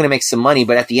are still going to make some money,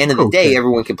 but at the end of the day,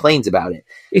 everyone complains about it.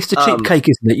 It's the cheap cake,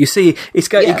 isn't it? You see,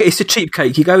 it's a cheap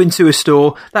cake. You go into a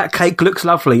store, that cake looks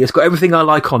lovely. It's got everything I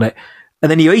like on it. And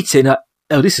then you eat it and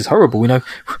oh, this is horrible, whatever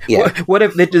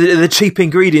the cheap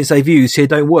ingredients they've used here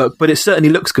don't work, but it certainly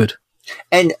looks good.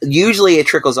 And usually it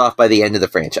trickles off by the end of the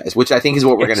franchise, which I think is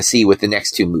what we're going to see with the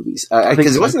next two movies.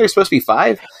 Because wasn't there supposed to be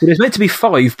 5? Well, there's meant to be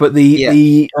 5, but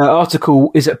the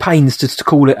article is at pains to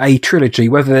call it a trilogy,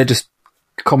 whether they're just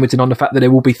commenting on the fact that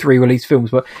there will be 3 released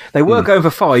films, but they were going for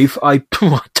 5. I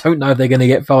don't know if they're going to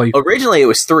get 5. Originally it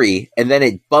was 3, and then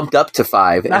it bumped up to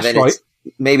 5. That's and then right.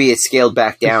 Maybe it scaled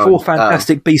back down. Before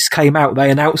Fantastic Beasts came out,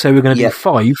 they announced they were going to do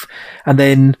 5, and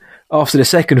then after the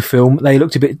second film, they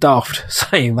looked a bit daft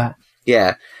saying that.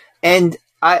 Yeah, and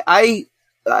I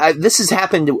this has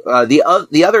happened.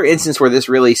 The other instance where this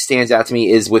really stands out to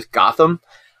me is with Gotham.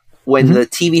 When the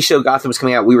TV show Gotham was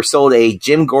coming out, we were sold a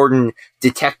Jim Gordon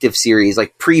detective series,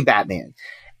 like pre-Batman,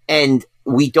 and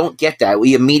we don't get that.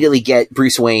 We immediately get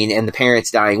Bruce Wayne and the parents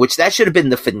dying, which that should have been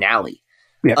the finale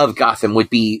of Gotham.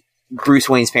 Would be Bruce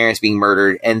Wayne's parents being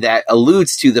murdered, and that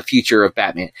alludes to the future of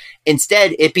Batman.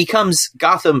 Instead, it becomes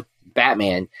Gotham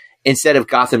Batman instead of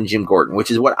Gotham Jim Gordon,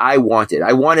 which is what I wanted.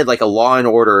 I wanted like a Law and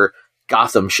Order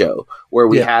Gotham show where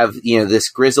we have, this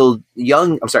grizzled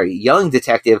young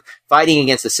detective fighting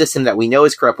against a system that we know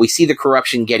is corrupt. We see the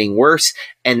corruption getting worse,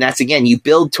 and that's, again, you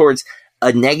build towards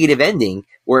a negative ending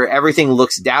where everything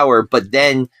looks dour, but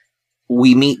then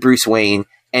we meet Bruce Wayne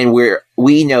and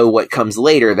we know what comes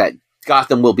later, that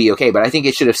Gotham will be okay. But I think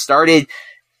it should have started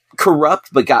corrupt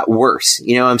but got worse.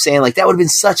 You know what I'm saying? Like, that would have been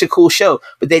such a cool show,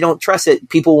 but they don't trust it.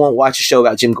 People won't watch a show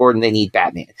about Jim Gordon. They need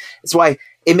Batman. That's why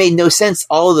it made no sense.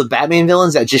 All of the Batman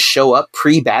villains that just show up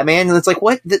pre-Batman, and it's like,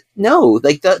 what? No,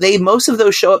 like most of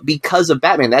those show up because of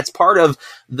Batman. That's part of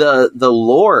the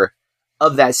lore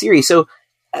of that series. So,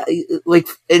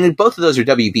 and both of those are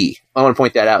WB. I want to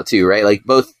point that out too, right? Like,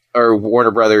 both are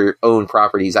Warner Brother owned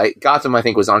properties. Gotham, I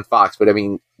think, was on Fox, but I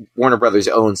mean, Warner Brothers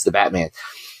owns the Batman.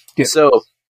 Yeah. So,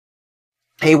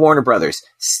 hey, Warner Brothers,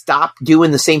 stop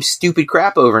doing the same stupid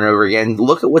crap over and over again.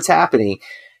 Look at what's happening.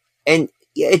 And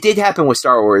it did happen with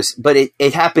Star Wars, but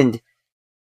it happened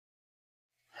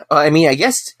I mean, I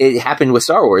guess it happened with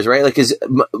Star Wars, right? Like, his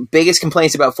biggest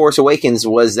complaints about Force Awakens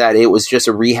was that it was just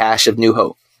a rehash of New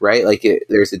Hope, right? Like,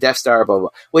 there's the Death Star, blah, blah,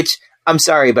 blah. Which, I'm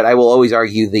sorry, but I will always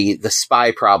argue the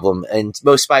spy problem. And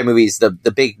most spy movies,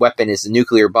 the big weapon is the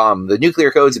nuclear bomb. The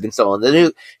nuclear codes have been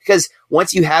stolen. Because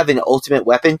once you have an ultimate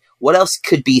weapon, what else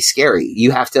could be scary?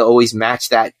 You have to always match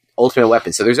that ultimate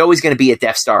weapon. So there's always going to be a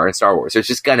Death Star in Star Wars. There's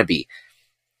just going to be.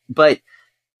 But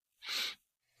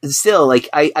still, like,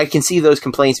 I can see those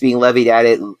complaints being levied at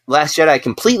it. Last Jedi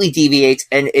completely deviates,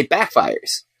 and it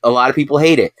backfires. A lot of people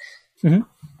hate it. Mm-hmm.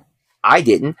 I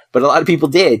didn't, but a lot of people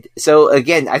did. So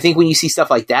again, I think when you see stuff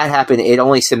like that happen, it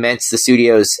only cements the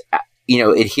studio's,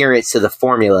 adherence to the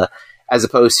formula, as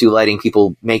opposed to letting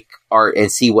people make art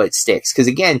and see what sticks. Because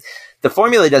again, the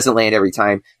formula doesn't land every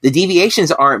time. The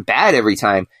deviations aren't bad every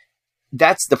time.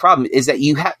 That's the problem, is that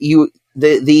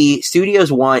the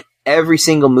studios want every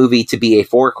single movie to be a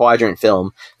 4-quadrant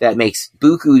film that makes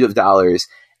buku of dollars,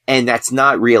 and that's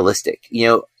not realistic.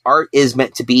 Art is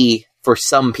meant to be for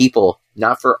some people,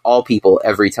 not for all people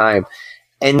every time.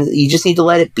 And you just need to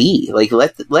let it be. Like,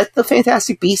 let the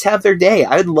Fantastic Beasts have their day.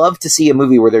 I would love to see a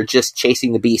movie where they're just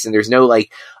chasing the beast and there's no,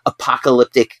 like,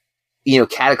 apocalyptic,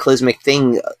 cataclysmic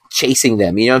thing chasing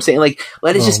them. You know what I'm saying? Like,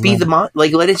 let it just be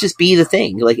let it just be the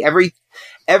thing. Like,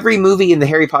 every movie in the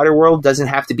Harry Potter world doesn't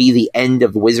have to be the end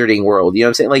of the Wizarding world. You know what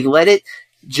I'm saying? Like, let it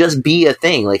just be a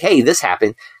thing. Like, hey, this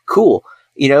happened. Cool.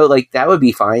 Like, that would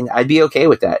be fine. I'd be okay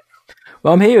with that.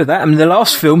 Well, I'm here with that. I mean, the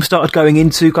last film started going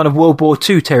into kind of World War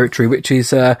II territory, which is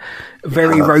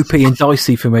very ropey and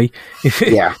dicey for me.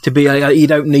 Yeah. To be, you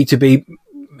don't need to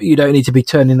be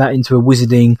turning that into a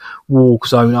wizarding war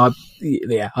zone. I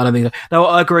don't think so. No,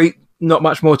 I agree. Not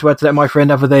much more to add to that, my friend,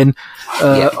 other than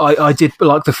I did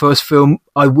like the first film.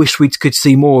 I wish we could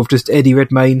see more of just Eddie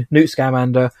Redmayne, Newt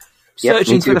Scamander,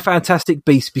 searching for the Fantastic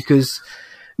Beast, because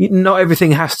not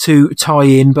everything has to tie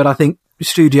in, but I think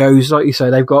studios, like you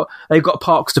say, they've got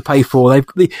parks to pay for.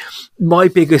 My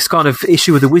biggest kind of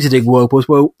issue with the Wizarding world was,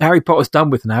 well, Harry Potter's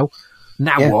done with now.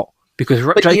 Now what? Because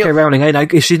J.K. Rowling,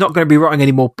 she's not going to be writing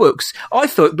any more books. I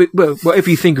thought, well,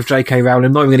 whatever you think of J.K. Rowling,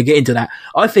 I'm not even going to get into that.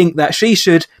 I think that she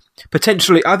should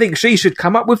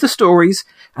come up with the stories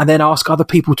and then ask other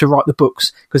people to write the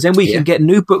books, because then we can get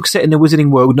new books set in the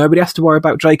Wizarding world. Nobody has to worry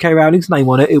about J.K. Rowling's name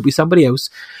on it. It'll be somebody else.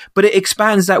 But it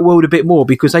expands that world a bit more,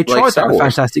 because they tried that with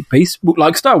Fantastic Beasts,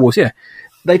 like Star Wars, yeah.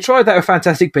 They tried that with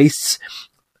Fantastic Beasts.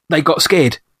 They got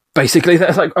scared, basically.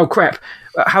 That's like, oh crap.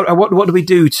 What do we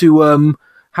do to,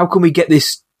 how can we get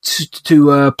this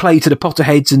to play to the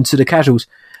Potterheads and to the casuals?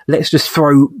 Let's just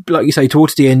throw, like you say,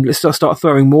 towards the end, let's start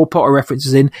throwing more Potter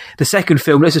references in. The second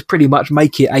film, let's just pretty much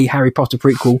make it a Harry Potter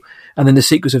prequel, and then the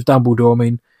Secrets of Dumbledore. I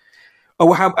mean,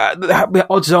 how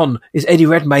odds on, is Eddie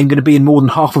Redmayne going to be in more than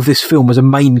half of this film as a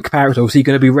main character, or is he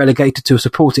going to be relegated to a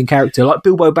supporting character like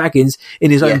Bilbo Baggins in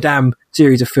his own damn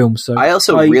series of films? So I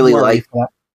also really like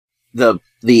the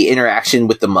interaction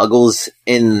with the Muggles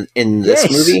in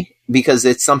this movie, because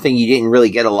it's something you didn't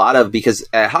really get a lot of, because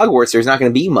at Hogwarts there's not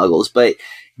going to be Muggles, but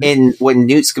when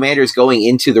Newt Scamander is going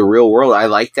into the real world, I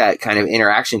like that kind of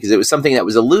interaction, because it was something that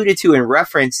was alluded to and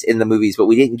referenced in the movies, but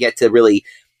we didn't get to really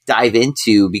dive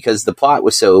into because the plot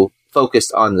was so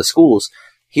focused on the schools.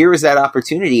 Here was that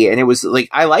opportunity, and it was like,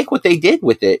 I like what they did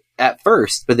with it at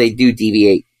first, but they do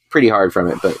deviate pretty hard from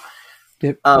it. But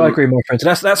I agree, my friend.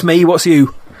 So that's me. What's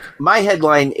you? My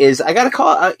headline is, I got to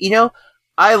call,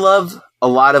 I love a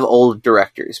lot of old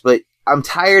directors, but I'm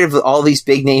tired of all these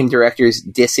big name directors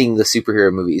dissing the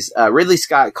superhero movies. Ridley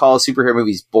Scott calls superhero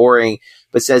movies boring,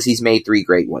 but says he's made 3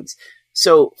 great ones.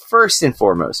 So first and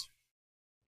foremost,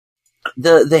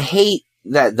 the hate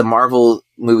that the Marvel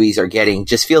movies are getting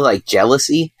just feel like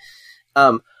jealousy.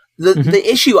 The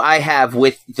issue I have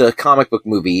with the comic book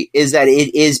movie is that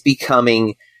it is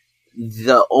becoming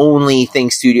the only thing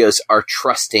studios are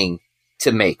trusting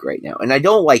to make right now. And I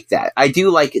don't like that. I do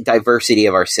like diversity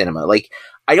of our cinema. Like,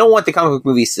 I don't want the comic book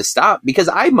movies to stop, because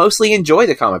I mostly enjoy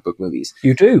the comic book movies.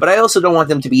 You do. But I also don't want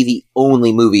them to be the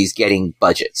only movies getting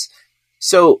budgets.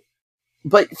 So,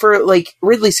 but for like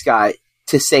Ridley Scott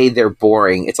to say they're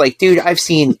boring, it's like, dude, I've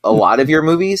seen a lot of your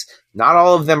movies. Not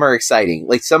all of them are exciting.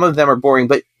 Like, some of them are boring,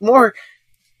 but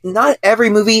not every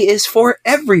movie is for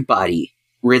everybody,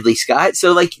 Ridley Scott.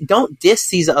 So, like, don't diss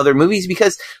these other movies,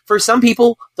 because for some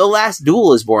people, The Last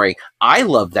Duel is boring. I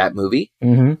love that movie.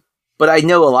 Mm-hmm. But I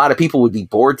know a lot of people would be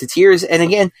bored to tears. And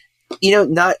again,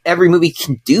 not every movie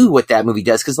can do what that movie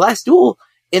does, because Last Duel,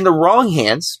 in the wrong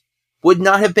hands, would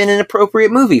not have been an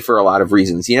appropriate movie for a lot of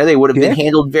reasons. They would have been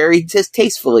handled very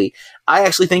distastefully. I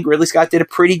actually think Ridley Scott did a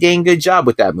pretty dang good job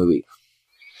with that movie.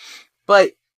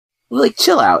 But like,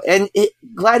 chill out. And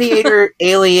Gladiator,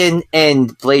 Alien,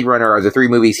 and Blade Runner are the 3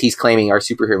 movies he's claiming are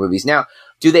superhero movies. Now,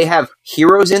 do they have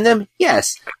heroes in them?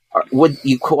 Yes. Would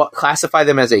you classify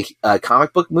them as a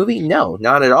comic book movie? No,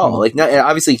 not at all. Like,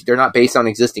 obviously, they're not based on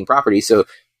existing properties, so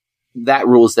that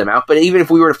rules them out. But even if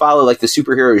we were to follow, like, the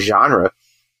superhero genre,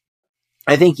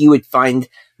 I think you would find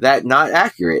that not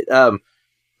accurate.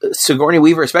 Sigourney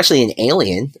Weaver, especially in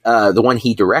Alien, the one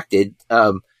he directed,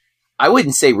 I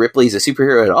wouldn't say Ripley's a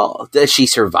superhero at all. Does she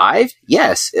survive?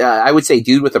 Yes. I would say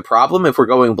dude with a problem, if we're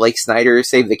going Blake Snyder,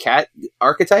 Save the Cat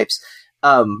archetypes,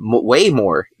 way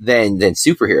more than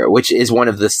superhero, which is one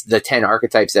of the 10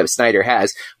 archetypes that Snyder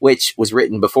has, which was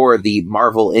written before the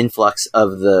Marvel influx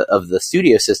of the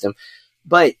studio system.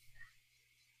 But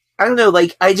I don't know,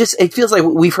 like, it feels like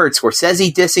we've heard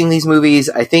Scorsese dissing these movies.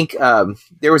 I think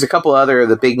there was a couple other of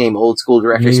the big name old school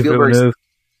directors,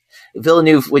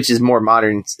 Villeneuve, which is more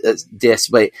modern diss,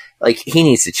 but like, he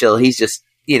needs to chill. He's just,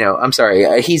 I'm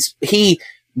sorry, he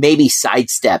maybe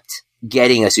sidestepped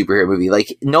getting a superhero movie.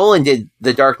 Like, Nolan did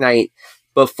The Dark Knight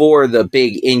before the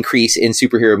big increase in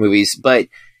superhero movies, but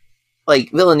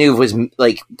like, Villeneuve was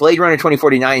like, Blade Runner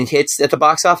 2049 hits at the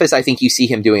box office. I think you see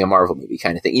him doing a Marvel movie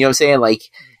kind of thing. You know what I'm saying? Like,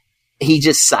 he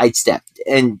just sidestepped,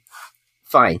 and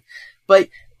fine. But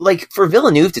like, for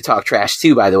Villeneuve to talk trash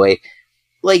too, by the way,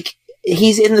 like,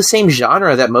 he's in the same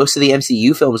genre that most of the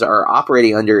MCU films are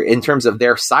operating under in terms of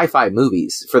their sci-fi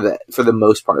movies for the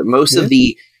most part. Most of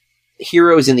the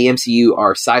heroes in the MCU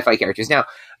are sci-fi characters. Now,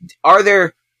 are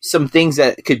there some things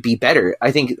that could be better?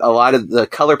 I think a lot of the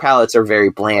color palettes are very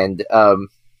bland.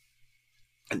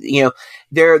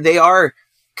 They are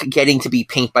getting to be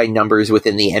paint by numbers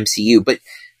within the MCU, but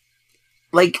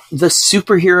like, the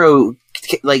superhero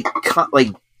like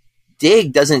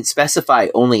dig doesn't specify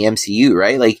only MCU,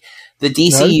 right? Like, the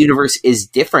DC universe is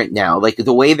different now. Like,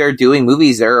 the way they're doing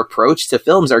movies, their approach to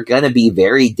films are going to be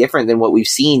very different than what we've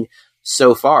seen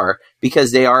so far,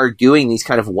 because they are doing these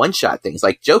kind of one-shot things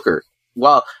like Joker.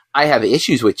 While I have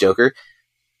issues with Joker,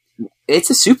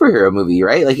 it's a superhero movie,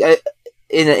 right? Like,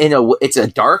 it's a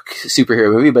dark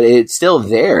superhero movie, but it's still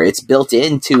there. It's built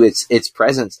into its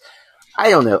presence.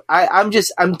 I don't know.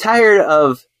 I'm tired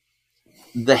of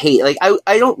the hate. Like,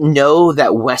 I don't know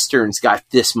that Westerns got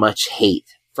this much hate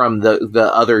from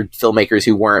the other filmmakers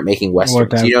who weren't making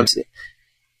Westerns. You know what I'm saying?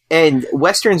 And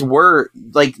Westerns were,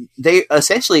 like, they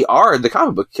essentially are the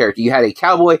comic book character. You had a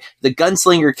cowboy. The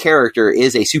gunslinger character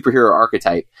is a superhero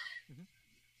archetype.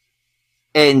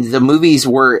 And the movies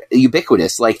were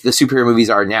ubiquitous, like the superhero movies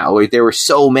are now. Like, there were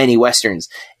so many Westerns.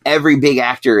 Every big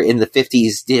actor in the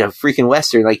 50s did a freaking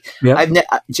Western. Like,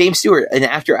 James Stewart, an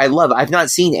actor I love, I've not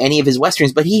seen any of his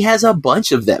Westerns, but he has a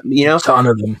bunch of them, A ton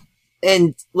of them.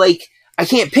 And, like, I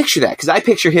can't picture that, because I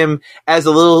picture him as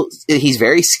he's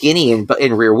very skinny in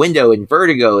Rear Window and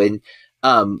Vertigo, and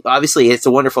obviously It's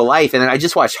a Wonderful Life. And then I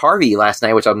just watched Harvey last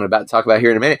night, which I'm about to talk about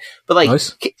here in a minute. But, like,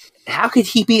 nice. How could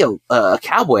he be a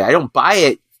cowboy? I don't buy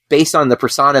it based on the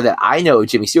persona that I know of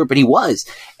Jimmy Stewart, but he was.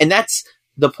 And that's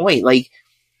the point. Like,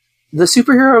 the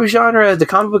superhero genre, the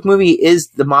comic book movie, is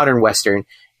the modern Western.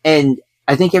 And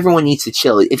I think everyone needs to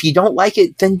chill. If you don't like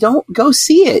it, then don't go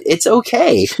see it. It's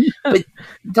okay. But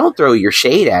don't throw your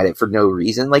shade at it for no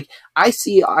reason. Like, I'm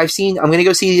going to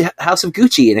go see House of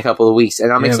Gucci in a couple of weeks,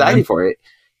 and I'm excited for it.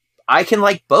 I can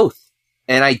like both,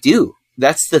 and I do.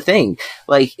 That's the thing.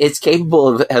 Like, it's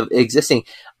capable of existing.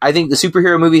 I think the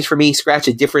superhero movies for me scratch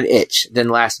a different itch than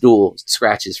Last Duel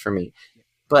scratches for me.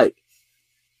 But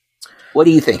what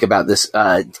do you think about this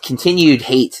continued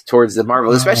hate towards the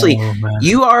Marvel? Especially,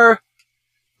 you are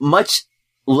much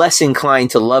less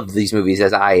inclined to love these movies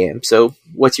as I am. So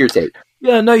what's your take?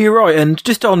 Yeah, no, you're right. And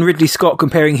just on Ridley Scott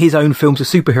comparing his own films to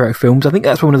superhero films, I think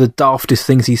that's one of the daftest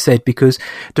things he said, because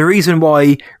the reason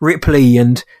why Ripley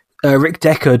and Rick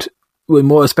Deckard, well,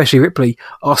 more especially Ripley,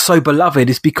 are so beloved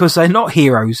is because they're not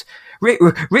heroes.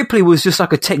 Ripley was just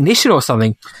like a technician or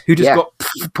something who just got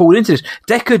pulled into this.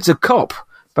 Deckard's a cop,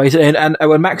 basically, and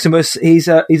when Maximus, he's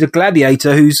a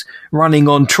gladiator who's running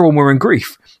on trauma and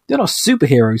grief. They're not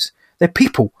superheroes; they're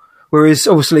people. Whereas,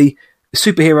 obviously,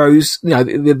 superheroes, the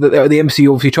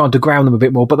MCU obviously trying to ground them a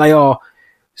bit more, but they are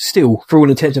still, for all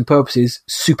intents and purposes,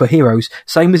 superheroes.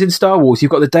 Same as in Star Wars,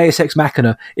 you've got the Deus Ex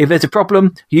Machina. If there's a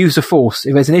problem, use the Force.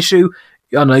 If there's an issue,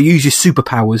 I don't know, use your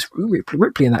superpowers.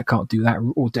 Ripley and that can't do that,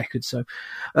 or Deckard. So,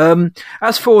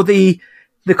 as for the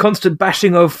constant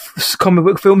bashing of comic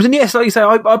book films, and yes, like you say,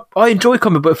 I enjoy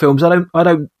comic book films. I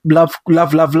don't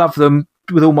love them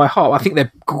with all my heart. I think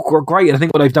they're great, and I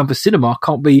think what they've done for cinema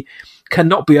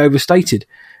cannot be overstated.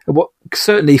 What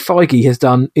certainly Feige has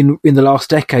done in the last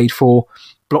decade for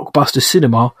blockbuster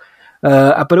cinema,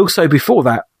 But also before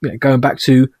that, going back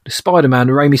to the Spider-Man,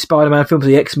 the Raimi Spider-Man films,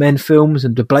 the X-Men films,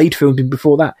 and the Blade films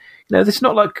before that. It's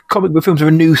not like comic book films are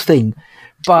a new thing,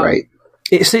 but Right.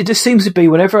 it just seems to be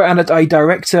whenever a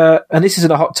director, and this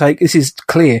isn't a hot take, this is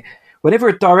clear, whenever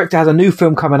a director has a new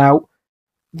film coming out,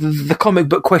 the comic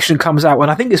book question comes out, and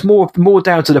I think it's more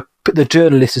down to the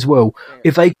journalists as well.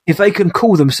 If they can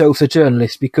call themselves a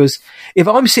journalist, because if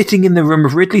I'm sitting in the room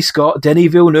of Ridley Scott, Denis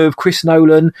Villeneuve, Chris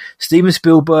Nolan, Steven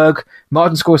Spielberg,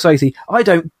 Martin Scorsese, I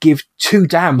don't give two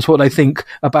damns what they think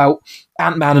about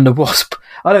Ant-Man and the Wasp.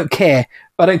 I don't care.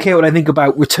 I don't care what they think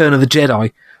about Return of the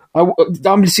Jedi.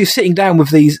 I'm just sitting down with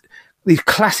these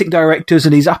classic directors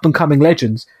and these up and coming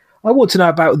legends. I want to know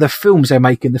about the films they're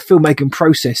making, the filmmaking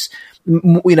process.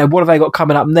 What have they got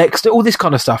coming up next? All this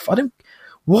kind of stuff.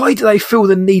 Why do they feel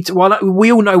the need to? Well,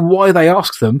 we all know why they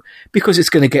ask them, because it's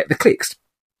going to get the clicks.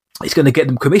 It's going to get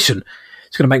them commission.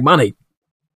 It's going to make money.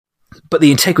 But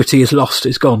the integrity is lost.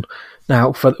 It's gone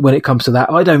now when it comes to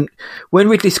that. When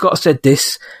Ridley Scott said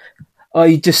this,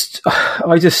 I just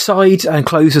sighed and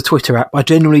closed the Twitter app. I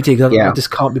genuinely did. I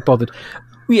just can't be bothered.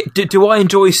 Do I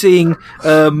enjoy seeing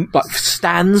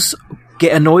stans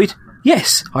get annoyed?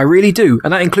 Yes, I really do,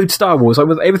 and that includes Star Wars.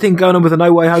 With everything going on with the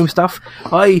No Way Home stuff,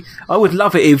 I would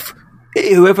love it if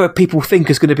whoever people think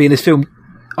is going to be in this film,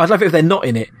 I'd love it if they're not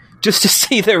in it, just to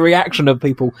see the reaction of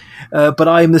people. But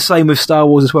I am the same with Star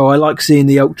Wars as well. I like seeing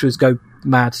the ultras go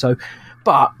mad. So,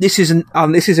 but this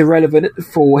is irrelevant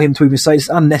for him to even say. It's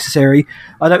unnecessary.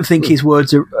 I don't think his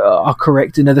words are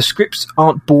correct. The scripts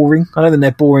aren't boring. I don't think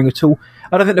they're boring at all.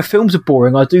 I don't think the films are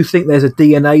boring. I do think there's a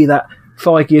DNA that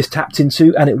Feige has tapped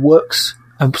into, and it works,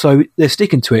 and so they're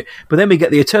sticking to it. But then we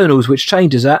get the Eternals, which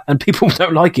changes that, and people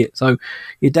don't like it. So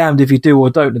you're damned if you do or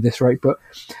don't at this rate. But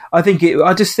I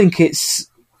just think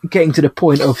it's getting to the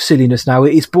point of silliness now.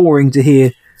 It is boring to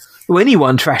hear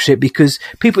anyone trash it, because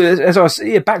people,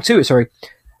 back to it. Sorry,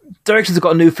 directors have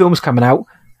got new films coming out.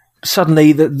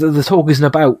 Suddenly, the talk isn't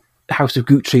about House of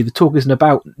Gucci. The talk isn't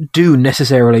about Dune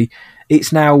necessarily.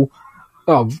 It's now.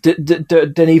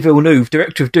 Denis Villeneuve,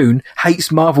 director of Dune,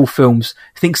 hates Marvel films.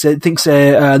 Thinks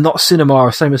they're not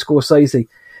cinema, same as Scorsese.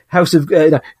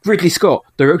 Ridley Scott,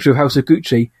 director of House of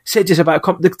Gucci, said this about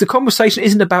the conversation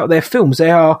isn't about their films.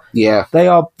 They are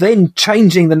then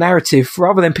changing the narrative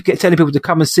rather than telling people to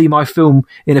come and see my film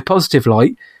in a positive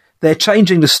light. They're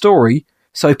changing the story,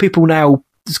 so people now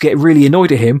just get really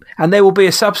annoyed at him, and there will be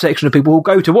a subsection of people who will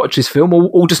go to watch this film,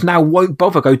 or just now won't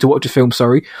bother go to watch a film.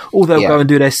 Or they'll go and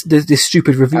do this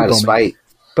stupid review out of spite.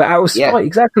 But out of spite,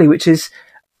 exactly, which is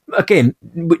again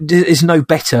is no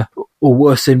better or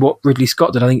worse than what Ridley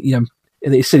Scott did. I think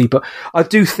it's silly, but I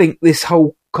do think this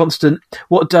whole constant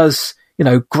what does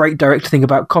great director think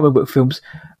about comic book films.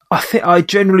 I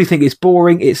generally think it's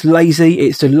boring, it's lazy,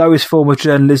 it's the lowest form of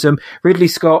journalism. Ridley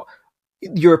Scott.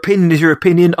 Your opinion is your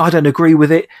opinion. I don't agree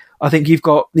with it. I think you've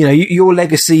got, your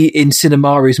legacy in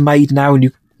cinema is made now, and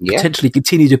you potentially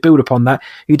continue to build upon that.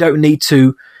 You don't need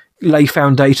to lay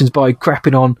foundations by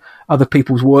crapping on other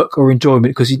people's work or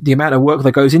enjoyment, because the amount of work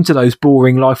that goes into those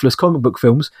boring, lifeless comic book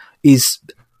films is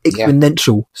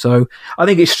exponential. So I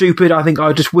think it's stupid. I think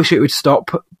I just wish it would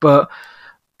stop, but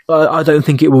I don't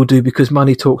think it will do, because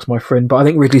money talks, my friend. But I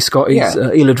think Ridley Scott is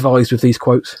ill-advised with these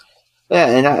quotes. Yeah,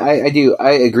 and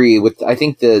I agree with. I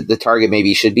think the target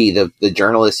maybe should be the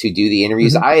journalists who do the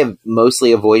interviews. Mm-hmm. I have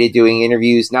mostly avoided doing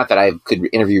interviews. Not that I could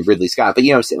interview Ridley Scott, but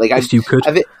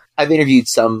I've interviewed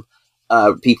some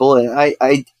people, and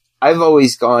I've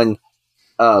always gone.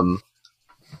 I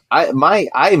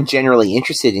am generally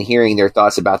interested in hearing their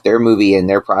thoughts about their movie and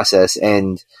their process,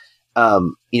 and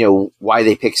why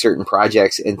they pick certain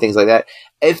projects and things like that.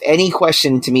 If any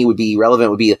question to me would be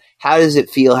relevant, would be, how does it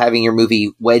feel having your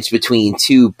movie wedged between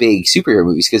two big superhero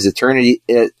movies? Because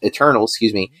Eternal,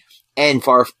 and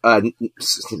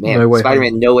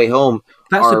Spider-Man No Way Home.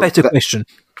 That's a better question.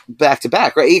 Back to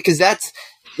back, right? Because that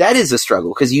is a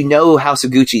struggle, because House of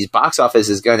Gucci's box office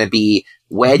is going to be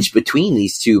wedged between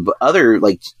these two other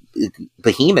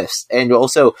behemoths, and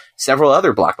also several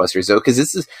other blockbusters, though, because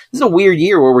this is a weird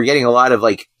year where we're getting a lot of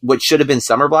what should have been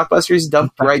summer blockbusters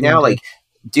dumped right now.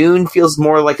 Dune feels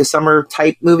more like a summer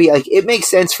type movie. It makes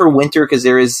sense for winter, because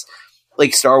there is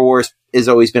Star Wars has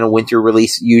always been a winter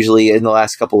release, usually in the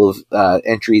last couple of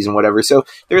entries and whatever. So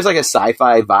there's a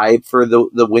sci-fi vibe for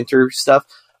the winter stuff.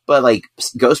 But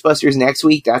Ghostbusters next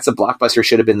week, that's a blockbuster,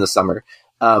 should have been the summer.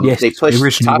 Yes, they pushed it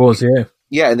originally was, yeah.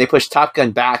 Yeah, and they pushed Top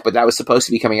Gun back, but that was supposed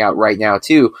to be coming out right now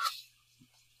too,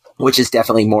 which is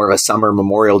definitely more of a summer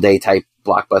Memorial Day type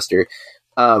blockbuster.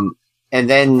 And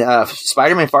then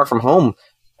Spider-Man Far From Home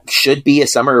should be a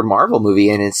summer Marvel movie,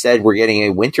 and instead we're getting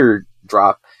a winter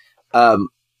drop,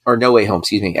 or or No Way Home,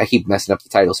 excuse me. I keep messing up the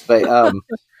titles, but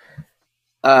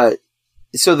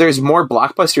so there's more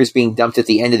blockbusters being dumped at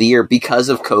the end of the year because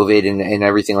of COVID and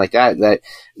everything like that, that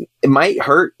it might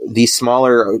hurt these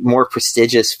smaller, more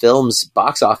prestigious films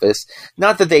box office.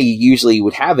 Not that they usually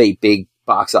would have a big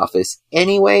box office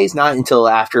anyways, not until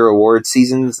after award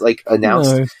seasons like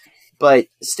announced. No. But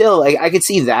still, I could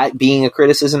see that being a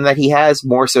criticism that he has,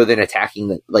 more so than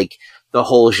attacking the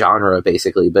whole genre,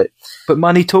 basically. But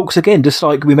money talks again, just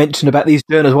like we mentioned about these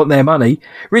journalists want their money.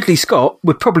 Ridley Scott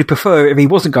would probably prefer if he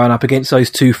wasn't going up against those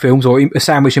two films or a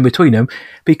sandwich in between them,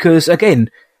 because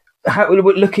again,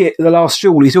 look at The Last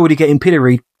Duel. He's already getting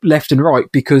pilloried left and right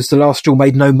because The Last Duel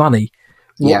made no money.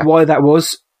 Yeah. Why that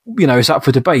was, it's up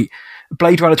for debate.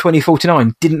 Blade Runner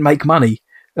 2049 didn't make money.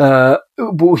 Was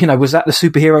that the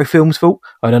superhero film's fault?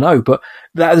 I don't know, but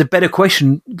that is a better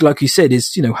question, like you said, is,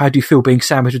 how do you feel being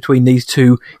sandwiched between these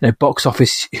two, box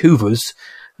office hoovers?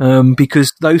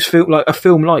 Because those like a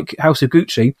film like House of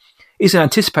Gucci isn't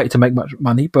anticipated to make much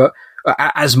money, but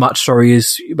as much,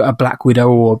 as a Black Widow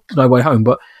or No Way Home.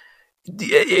 But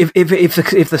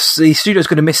if the studio's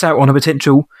going to miss out on a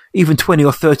potential even 20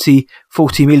 or 30,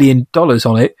 $40 million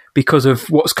on it because of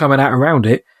what's coming out around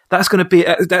it, that's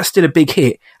still a big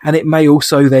hit, and it may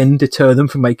also then deter them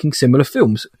from making similar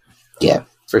films. Yeah,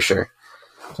 for sure.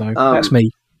 So that's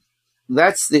me.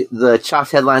 That's the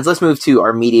chopped headlines. Let's move to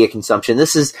our media consumption.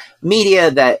 This is media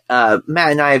that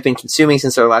Matt and I have been consuming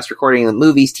since our last recording: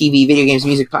 movies, TV, video games,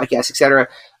 music, podcasts, etc.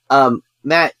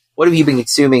 Matt, what have you been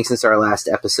consuming since our last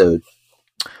episode?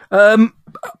 A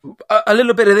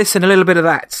little bit of this and a little bit of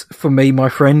that for me, my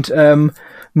friend.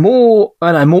 More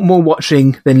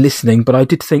watching than listening, but I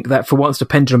did think that for once the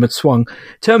pendulum had swung.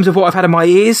 In terms of what I've had in my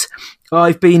ears,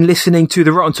 I've been listening to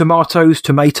the Rotten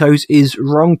Tomatoes Is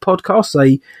Wrong podcast.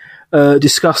 They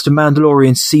discussed The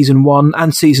Mandalorian Season 1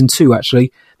 and Season 2,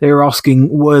 actually. They were asking,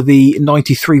 were the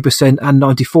 93% and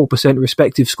 94%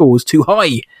 respective scores too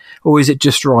high, or is it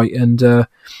just right? And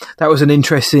that was an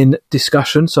interesting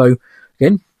discussion. So,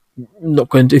 again, not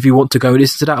going to, if you want to go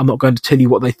listen to that, I'm not going to tell you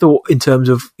what they thought in terms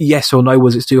of yes or no,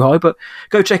 was it too high, but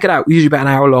go check it out. Usually about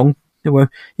an hour long.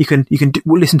 You can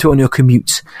listen to it on your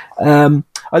commute. I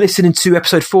listened to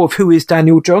episode 4 of Who is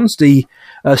Daniel Johns, the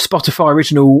Spotify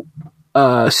original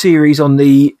series on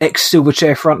the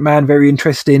ex-Silverchair frontman. Very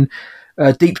interesting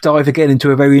deep dive again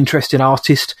into a very interesting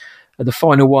artist. The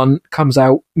final one comes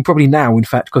out probably now, in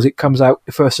fact, because it comes out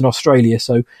first in Australia,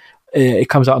 so it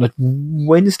comes out on a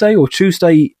Wednesday or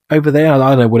Tuesday over there. I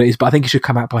don't know what it is, but I think it should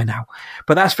come out by now.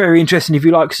 But that's very interesting if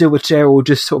you like Silverchair or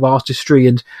just sort of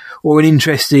artistry or an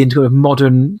interest in sort of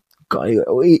modern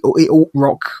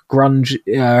alt-rock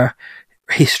grunge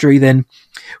history, then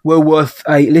well worth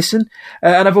a listen.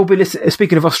 And I've all been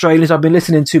speaking of Australians, I've been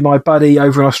listening to my buddy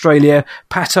over in Australia,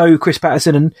 Chris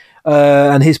Patterson,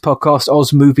 and his podcast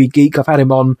Oz Movie Geek. I've had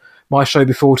him on my show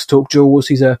before to talk Jaws.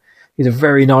 He's a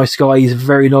very nice guy. He's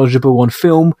very knowledgeable on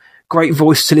film. Great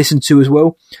voice to listen to as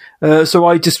well. So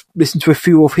I just listened to a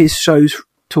few of his shows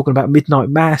talking about Midnight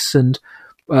Mass and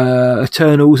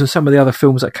Eternals and some of the other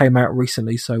films that came out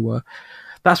recently. So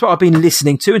that's what I've been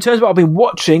listening to. In terms of what I've been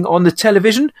watching on the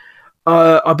television,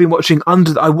 I've been watching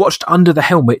I watched Under the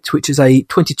Helmet, which is a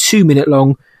 22-minute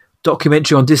long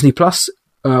documentary on Disney Plus.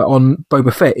 On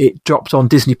Boba Fett. It dropped on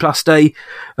Disney Plus Day,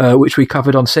 which we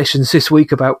covered on Sessions this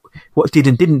week about what did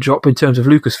and didn't drop in terms of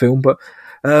Lucasfilm. But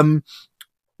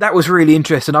that was really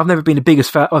interesting. I've never been the biggest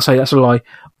fan. I'll say that's a lie.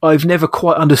 I've never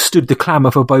quite understood the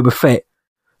clamour for Boba Fett.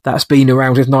 That's been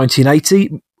around since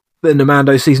 1980. Then the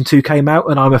Mando Season 2 came out,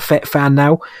 and I'm a Fett fan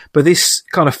now. But this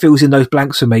kind of fills in those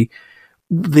blanks for me.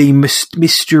 The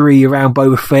mystery around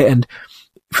Boba Fett, and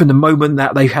from the moment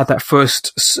that they had that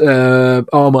first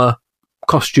armour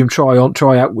costume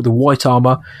tryout with the white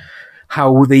armour,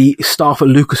 how the staff at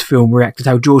Lucasfilm reacted,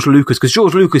 how George Lucas, because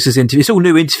George Lucas is interviewed, it's all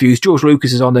new interviews, George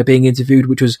Lucas is on there being interviewed,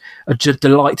 which was a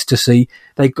delight to see.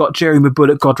 They got Jeremy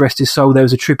Bulloch, God rest his soul, there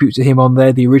was a tribute to him on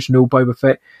there, the original Boba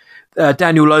Fett.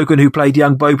 Daniel Logan, who played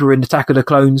young Boba in Attack of the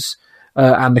Clones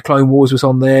and the Clone Wars, was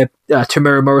on there.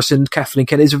 Tamara Morrison, Kathleen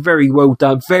Kennedy. It's a very well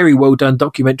done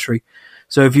documentary.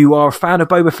 So if you are a fan of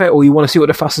Boba Fett or you want to see what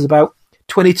the fuss is about,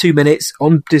 22 minutes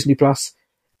on Disney Plus.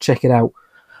 Check it out.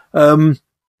 I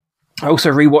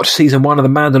also rewatched Season 1 of The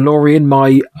Mandalorian.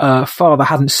 My father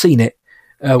hadn't seen it,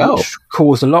 which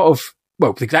caused a lot of...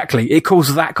 Well, exactly. It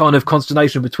caused that kind of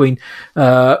consternation between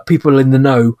people in the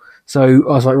know. So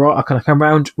I was like, right, I can come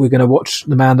round. We're going to watch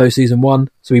The Mando Season 1.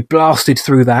 So we blasted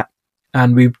through that,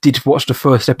 and we did watch the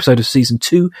first episode of Season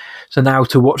 2. So now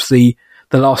to watch the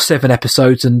last 7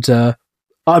 episodes and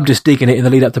I'm just digging it in the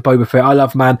lead up to Boba Fett. I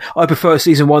love Man. I prefer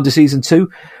season 1 to season 2,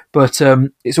 but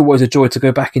it's always a joy to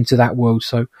go back into that world.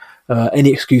 So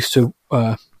any excuse to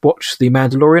watch The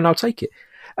Mandalorian, I'll take it.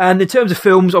 And in terms of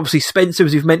films, obviously Spencer,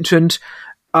 as you've mentioned,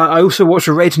 I also watched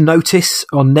Red Notice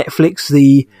on Netflix,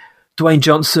 the Dwayne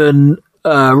Johnson,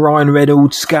 Ryan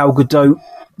Reynolds, Gal Gadot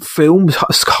film,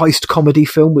 heist comedy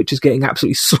film, which is getting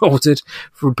absolutely slaughtered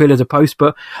from pillar to post,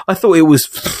 but I thought it was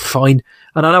fine.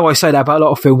 And I know I say that about a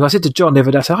lot of films. I said to John the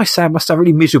other day, I said, Sam, must have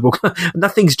really miserable.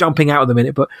 Nothing's jumping out at the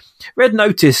minute, but Red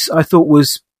Notice I thought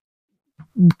was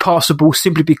passable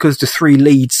simply because the 3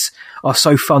 leads are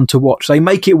so fun to watch. They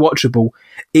make it watchable.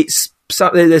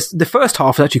 The first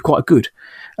half is actually quite good.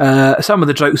 Some of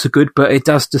the jokes are good, but it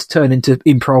does just turn into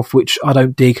improv, which I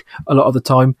don't dig a lot of the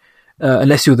time.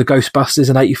 Unless you're the Ghostbusters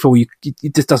in '84,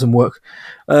 it just doesn't work.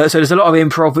 So there's a lot of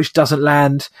improv which doesn't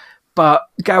land. But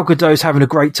Gal Gadot's having a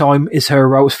great time. Is her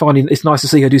role? It's nice to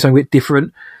see her do something a bit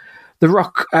different. The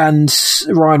Rock and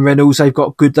Ryan Reynolds,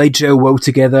 they gel well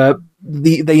together.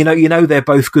 They're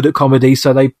both good at comedy,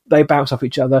 so they bounce off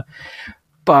each other.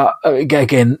 But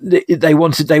again, they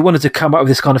wanted to come up with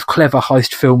this kind of clever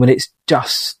heist film, and it's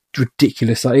just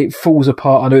ridiculous. Like, it falls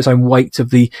apart under its own weight of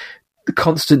the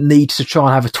constant need to try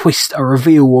and have a twist, a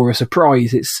reveal, or a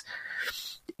surprise.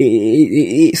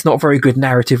 It's not very good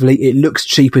narratively. It looks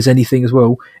cheap as anything as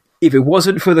well. If it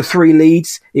wasn't for the 3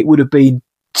 leads, it would have been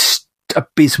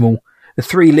abysmal. The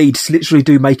 3 leads literally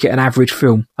do make it an average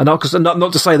film, and not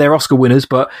to say they're Oscar winners,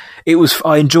 but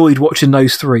I enjoyed watching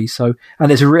those 3. So, and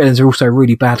there's also a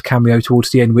really bad cameo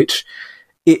towards the end, which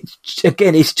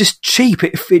it's just cheap.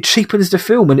 It cheapens the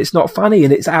film, and it's not funny,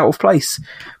 and it's out of place.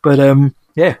 But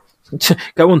yeah.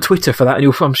 Go on Twitter for that,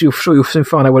 and I'm sure you'll soon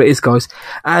find out what it is, guys.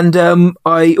 And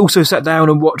I also sat down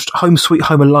and watched Home Sweet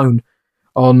Home Alone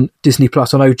on Disney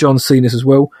Plus. I know John's seen this as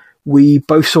well. We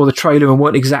both saw the trailer and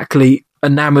weren't exactly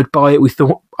enamoured by it.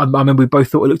 I remember we both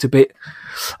thought it looked a bit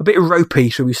ropey,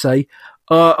 shall we say.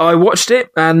 I watched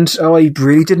it, and I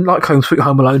really didn't like Home Sweet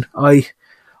Home Alone. I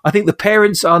think the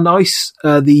parents are nice.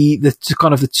 The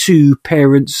kind of the 2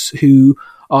 parents who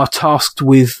are tasked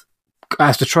with,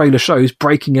 as the trailer shows,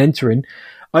 breaking and entering.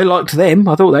 I liked them.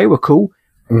 I thought they were cool.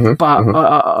 But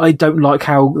I don't like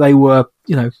how they were,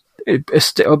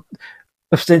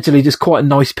 ostensibly just quite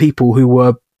nice people who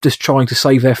were just trying to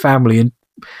save their family. And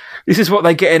this is what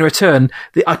they get in return.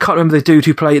 I can't remember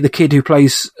the kid who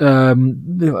plays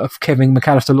Kevin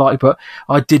McAllister Light, but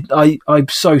I'm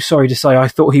so sorry to say I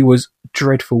thought he was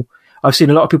dreadful. I've seen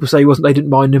a lot of people say they didn't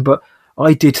mind him, but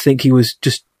I did think he was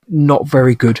just not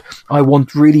very good. I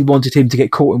really wanted him to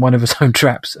get caught in one of his own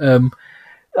traps.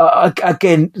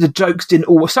 Again, the jokes didn't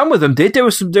all. Some of them did. There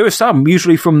were some,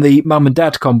 usually from the mum and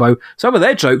dad combo. Some of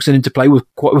their jokes and interplay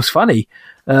was funny,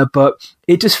 but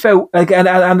it just felt again.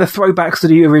 And the throwbacks to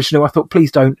the original, I thought,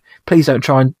 please don't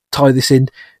try and tie this in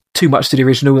too much to the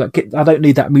original. I don't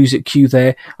need that music cue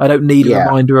there. I don't need a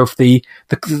reminder of the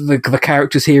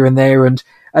characters here and there. And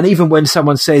even when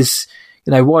someone says,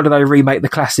 why do they remake the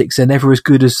classics? They're never as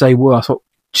good as they were. I thought,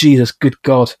 Jesus, good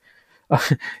God.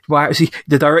 Wow, see,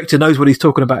 the director knows what he's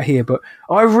talking about here, but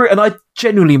I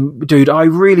genuinely, dude, I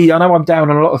know I'm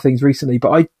down on a lot of things recently, but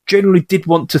I genuinely did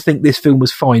want to think this film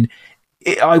was fine.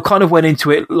 I kind of went into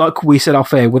it, like we said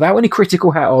off air, without any critical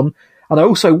hat on, and I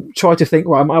also tried to think,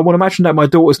 right, I want to imagine that my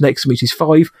daughter's next to me, she's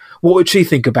 5, what would she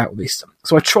think about this?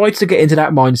 So I tried to get into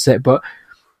that mindset, but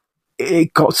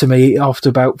it got to me after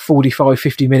about 45,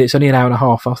 50 minutes, only an hour and a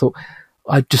half. I thought,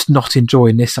 I'm just not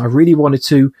enjoying this. I really wanted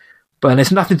to, but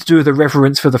it's nothing to do with the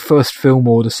reverence for the first film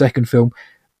or the second film.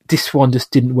 This one just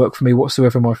didn't work for me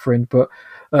whatsoever, my friend. But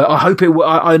I hope it.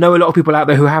 I know a lot of people out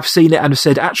there who have seen it and have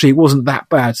said, actually, it wasn't that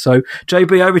bad. So,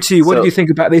 JB, over to you. What did you think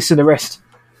about this and the rest?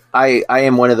 I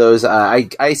am one of those.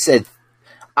 I said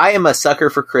I am a sucker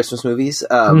for Christmas movies,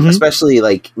 especially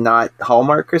like not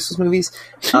Hallmark Christmas movies.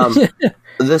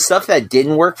 The stuff that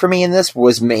didn't work for me in this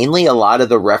was mainly a lot of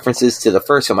the references to the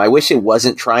first film. I wish it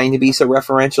wasn't trying to be so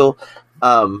referential.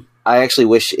 I actually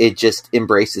wish it just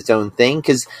embraced its own thing,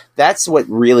 because that's what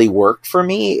really worked for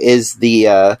me. Is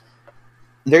I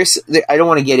don't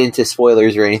want to get into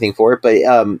spoilers or anything for it, but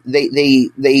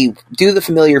they do the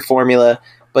familiar formula,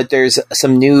 but there's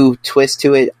some new twist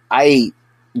to it. I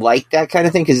like that kind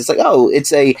of thing, because it's like, oh,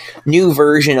 it's a new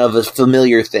version of a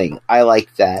familiar thing. I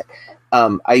like that.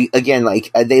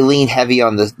 They lean heavy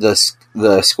on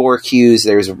the score cues.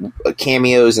 There's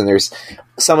cameos, and there's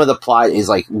some of the plot is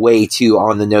like way too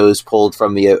on the nose, pulled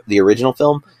from the original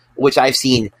film, which I've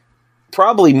seen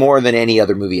probably more than any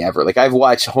other movie ever. Like, I've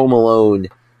watched Home Alone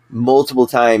multiple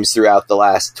times throughout the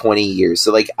last 20 years.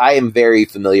 So like, I am very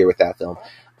familiar with that film.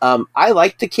 I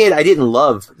liked the kid. I didn't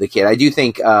love the kid. I do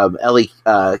think Ellie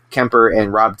Kemper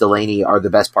and Rob Delaney are the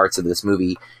best parts of this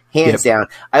movie, hands down.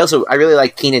 I really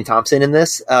like Kenan Thompson in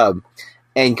this,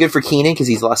 and good for Kenan because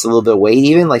he's lost a little bit of weight.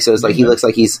 Even like so, it's like he looks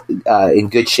like he's in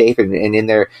good shape and in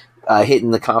there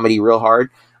hitting the comedy real hard.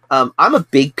 I'm a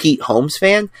big Pete Holmes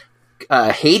fan.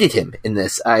 Hated him in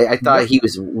this. I thought he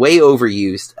was way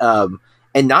overused.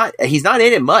 And he's not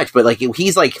in it much, but like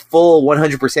he's like full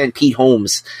 100% Pete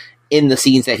Holmes in the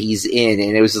scenes that he's in,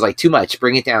 and it was just like too much.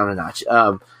 Bring it down a notch.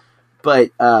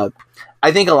 But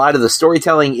I think a lot of the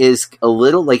storytelling is a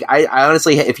little like I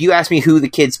honestly, if you ask me who the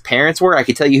kid's parents were, I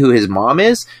could tell you who his mom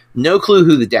is. No clue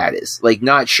who the dad is. Like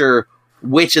not sure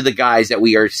which of the guys that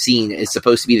we are seeing is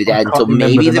supposed to be the dad until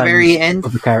maybe the very end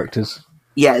of the characters.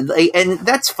 Yeah, and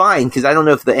that's fine because I don't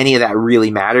know if any of that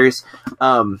really matters.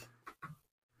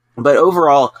 But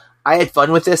overall, I had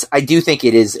fun with this. I do think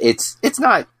it's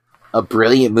not a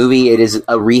brilliant movie. It is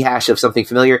a rehash of something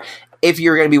familiar. If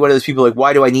you're going to be one of those people like,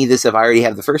 why do I need this if I already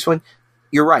have the first one?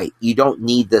 You're right. You don't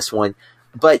need this one.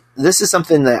 But this is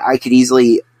something that I could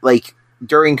easily, like,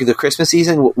 during the Christmas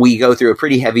season, we go through a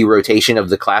pretty heavy rotation of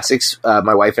the classics.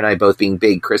 My wife and I both being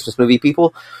big Christmas movie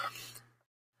people.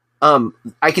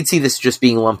 I could see this just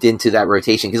being lumped into that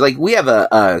rotation. Because, like, we have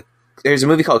there's a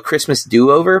movie called Christmas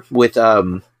Do-Over with,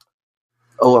 I'm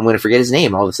going to forget his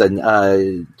name all of a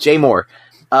sudden. Jay Moore.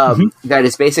 That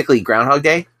is basically Groundhog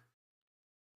Day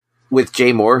with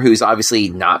Jay Moore, who's obviously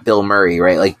not Bill Murray,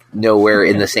 right? Like nowhere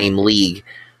in the same league.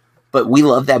 But we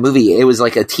love that movie. It was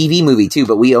like a TV movie too,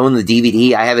 but we own the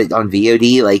DVD. I have it on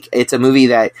VOD. Like it's a movie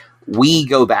that we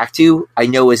go back to. I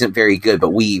know isn't very good,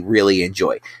 but we really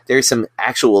enjoy. There's some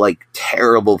actual like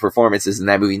terrible performances in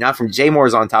that movie. Not from Jay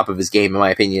Moore's on top of his game, in my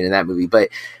opinion, in that movie. But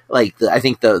like I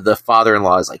think the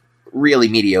father-in-law is like really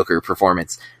mediocre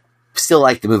performance. Still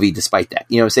like the movie despite that.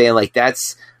 You know what I'm saying? Like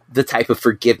that's the type of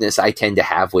forgiveness I tend to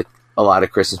have with a lot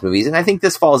of Christmas movies. And I think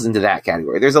this falls into that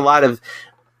category. There's a lot of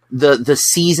the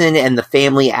season and the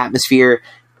family atmosphere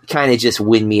kind of just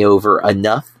win me over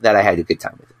enough that I had a good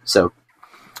time with it. So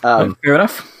fair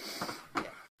enough.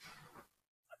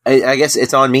 I guess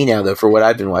it's on me now though for what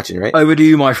I've been watching, right? Over to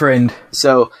you, my friend.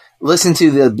 So listen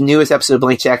to the newest episode of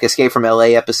Blank Check, Escape from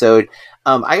LA episode.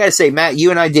 I gotta say, Matt,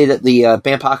 you and I did the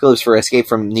Bampocalypse for Escape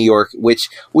from New York, which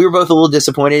we were both a little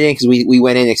disappointed in because we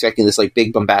went in expecting this like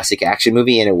big bombastic action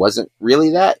movie, and it wasn't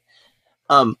really that.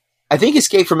 I think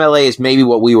Escape from LA is maybe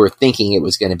what we were thinking it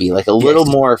was going to be, like a little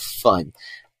more fun.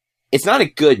 It's not a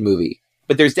good movie,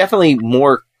 but there's definitely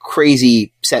more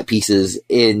crazy set pieces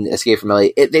in Escape from LA.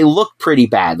 They look pretty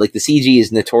bad. Like the CG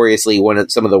is notoriously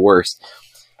some of the worst.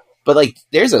 But like,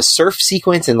 there's a surf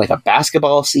sequence and like a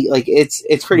basketball like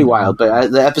it's pretty wild.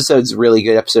 But the episode's a really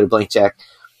good episode of Blank Check.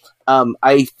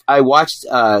 I watched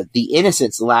The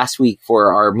Innocents last week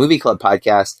for our movie club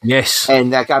podcast. Yes,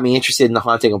 and that got me interested in The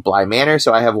Haunting of Bly Manor.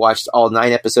 So I have watched all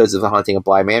 9 episodes of The Haunting of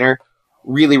Bly Manor.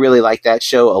 Really, really like that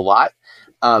show a lot.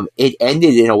 It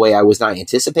ended in a way I was not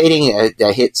anticipating.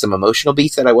 I hit some emotional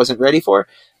beats that I wasn't ready for.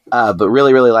 But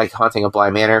really, really like Haunting of Bly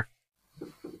Manor.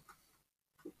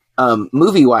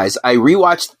 Movie-wise, I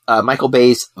rewatched Michael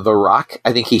Bay's The Rock.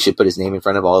 I think he should put his name in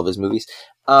front of all of his movies.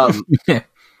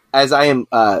 As I am,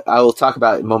 I will talk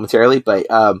about it momentarily, but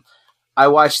I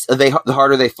watched The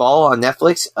Harder They Fall on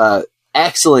Netflix.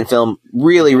 Excellent film.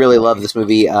 Really, really love this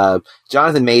movie.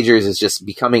 Jonathan Majors is just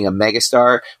becoming a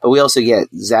megastar, but we also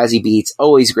get Zazie Beetz,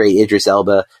 always great Idris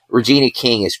Elba. Regina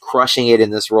King is crushing it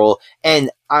in this role, and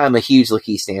I'm a huge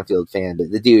Lakeith Stanfield fan, but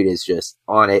the dude is just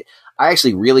on it. I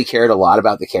actually really cared a lot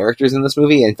about the characters in this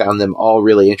movie and found them all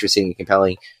really interesting and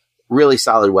compelling. Really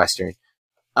solid Western.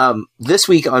 This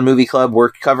week on Movie Club,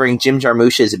 we're covering Jim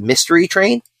Jarmusch's Mystery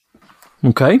Train.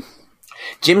 Okay.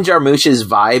 Jim Jarmusch's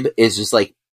vibe is just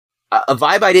like a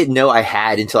vibe I didn't know I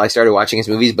had until I started watching his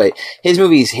movies, but his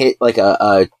movies hit like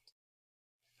a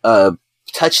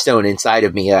touchstone inside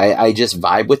of me. I just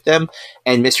vibe with them,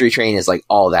 and Mystery Train is like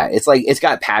all that. It's like, it's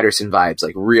got Patterson vibes,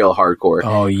 like real hardcore.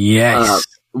 Oh, yes.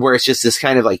 Where it's just this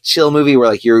kind of like chill movie where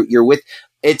like you're with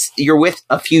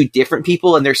a few different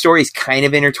people and their stories kind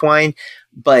of intertwine,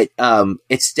 but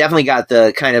it's definitely got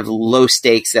the kind of low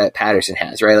stakes that Patterson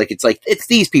has, right? Like it's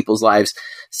these people's lives.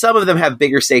 Some of them have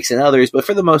bigger stakes than others, but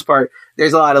for the most part,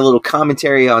 there's a lot of little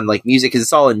commentary on like music because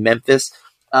it's all in Memphis.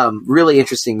 Really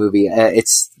interesting movie.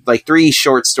 It's like 3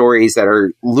 short stories that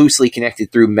are loosely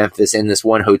connected through Memphis in this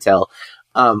one hotel.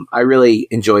 I really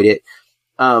enjoyed it.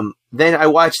 Then I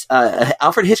watched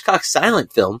Alfred Hitchcock's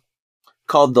silent film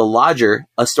called The Lodger,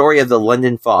 A Story of the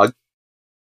London Fog.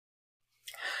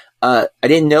 I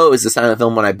didn't know it was a silent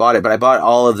film when I bought it, but I bought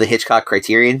all of the Hitchcock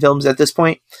Criterion films at this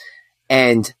point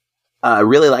and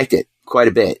really liked it quite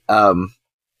a bit.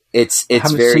 It's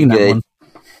haven't very seen that good. one.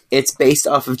 It's based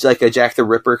off of like a Jack the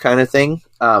Ripper kind of thing.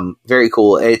 Very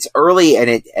cool. It's early,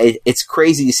 and it's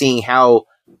crazy seeing how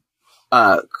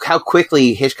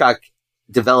quickly Hitchcock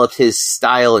developed his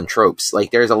style and tropes.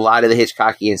 Like there's a lot of the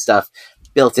Hitchcockian stuff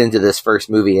built into this first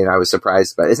movie, and I was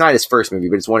surprised. But it's not his first movie,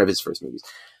 but it's one of his first movies.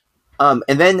 And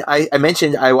then I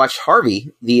mentioned I watched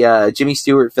Harvey, the Jimmy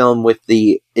Stewart film with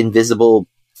the invisible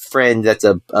friend that's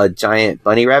a giant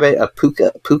bunny rabbit, a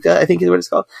puka, I think is what it's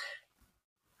called.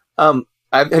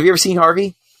 Have you ever seen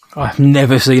Harvey? I've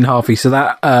never seen Harvey, so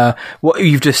that what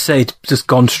you've just said just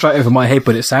gone straight over my head,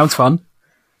 but it sounds fun.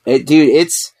 Dude,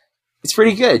 it's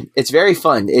pretty good. It's very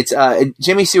fun. It's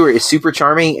Jimmy Stewart is super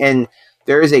charming, and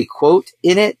there is a quote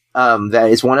in it that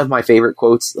is one of my favorite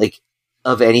quotes, like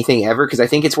of anything ever, because I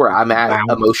think it's where I'm at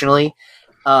emotionally.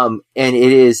 And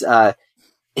it is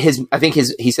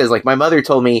he says, like, my mother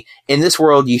told me, in this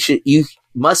world you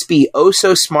must be oh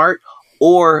so smart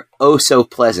or oh so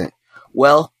pleasant.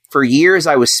 Well, for years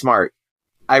I was smart.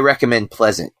 I recommend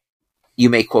pleasant. You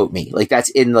may quote me. Like that's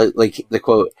in the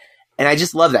quote. And I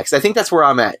just love that because I think that's where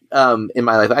I'm at in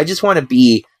my life. I just want to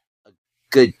be a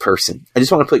good person. I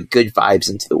just want to put good vibes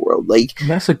into the world. Like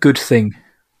that's a good thing.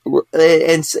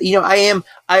 And you know,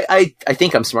 I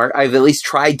think I'm smart. I've at least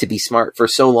tried to be smart for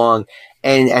so long.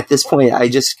 And at this point, I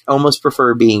just almost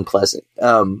prefer being pleasant.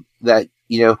 That,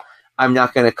 you know, I'm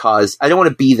not going to I don't want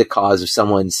to be the cause of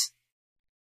someone's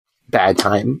bad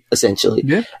time, essentially.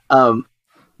 Yeah.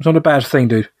 It's not a bad thing,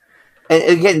 dude. And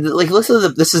again, like, listen to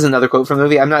this is another quote from the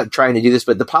movie. I'm not trying to do this,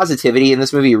 but the positivity in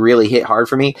this movie really hit hard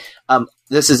for me.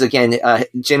 This is, again,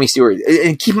 Jimmy Stewart.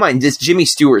 And keep in mind, this Jimmy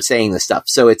Stewart saying this stuff.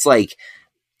 So it's like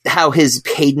how his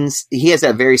cadence, he has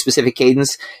that very specific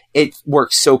cadence. It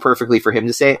works so perfectly for him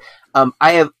to say it.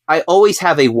 I always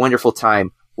have a wonderful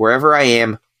time wherever I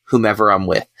am, whomever I'm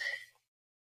with.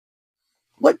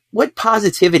 What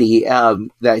positivity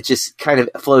that just kind of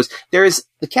flows. There is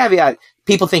the caveat,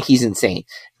 people think he's insane.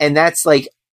 And that's like,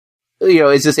 you know,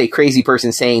 is this a crazy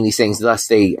person saying these things, thus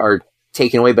they are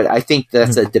taken away? But I think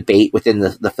that's a debate within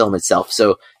the film itself.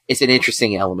 So it's an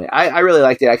interesting element. I really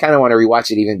liked it. I kind of want to rewatch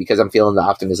it even because I'm feeling the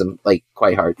optimism like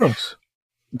quite hard. Nice.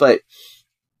 But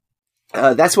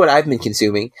that's what I've been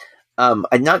consuming.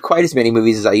 Not quite as many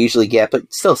movies as I usually get,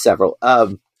 but still several.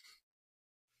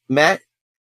 Matt,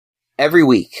 every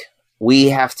week we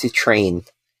have to train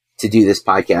to do this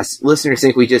podcast. Listeners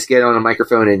think we just get on a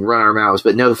microphone and run our mouths,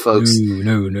 but no, folks.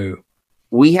 No.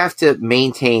 We have to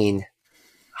maintain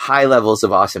high levels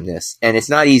of awesomeness, and it's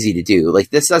not easy to do. Like,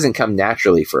 this doesn't come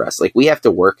naturally for us. Like, we have to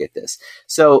work at this.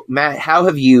 So, Matt, how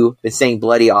have you been saying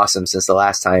bloody awesome since the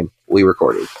last time we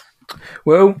recorded?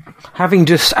 Well, having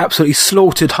just absolutely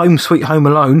slaughtered Home Sweet Home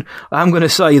Alone, I'm going to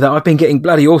say that I've been getting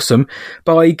bloody awesome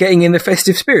by getting in the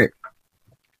festive spirit.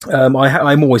 I'm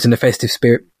always in the festive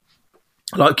spirit.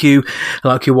 Like you,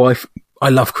 like your wife, I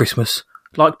love Christmas.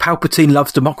 Like Palpatine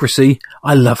loves democracy,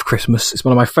 I love Christmas. It's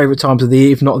one of my favourite times of the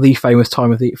year, if not the favourite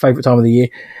time of the year.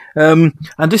 And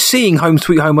just seeing Home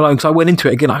Sweet Home Alone, because I went into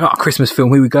it again like, Christmas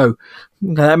film, here we go.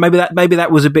 Maybe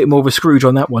that was a bit more of a Scrooge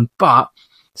on that one, but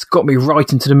it's got me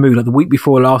right into the mood. Like the week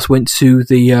before last, went to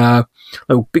the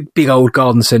big old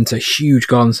garden centre, huge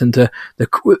garden centre. The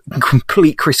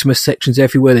complete Christmas sections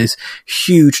everywhere. There's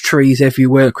huge trees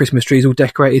everywhere. Christmas trees all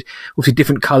decorated, obviously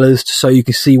different colours, so you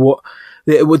can see what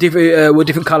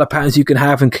different colour patterns you can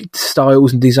have and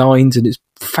styles and designs, and it's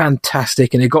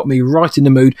fantastic. And it got me right in the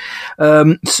mood.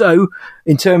 So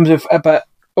in terms of but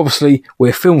obviously,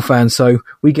 we're film fans, so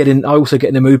I also get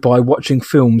in the mood by watching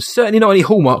films. Certainly not any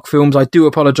Hallmark films. I do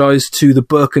apologise to the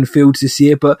Birkenfields this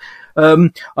year, but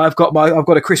I've got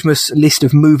a Christmas list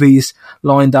of movies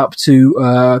lined up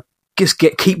to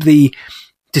keep the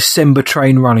December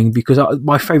train running, because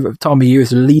my favourite time of year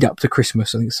is the lead up to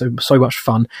Christmas. I think it's so much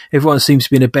fun. Everyone seems to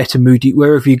be in a better mood.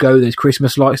 Wherever you go, there's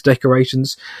Christmas lights,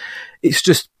 decorations. It's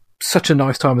just such a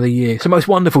nice time of the year. It's the most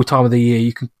wonderful time of the year.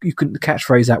 You can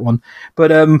catchphrase that one.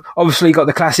 But obviously you got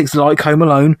the classics like Home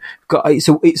Alone, got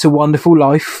It's a Wonderful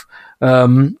Life,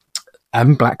 and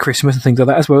Black Christmas and things like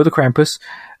that as well, the Krampus,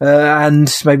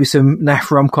 and maybe some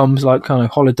naff rom-coms like kind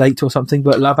of Holiday or something,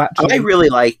 but Love Actually. I really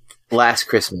like Last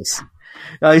Christmas.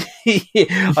 I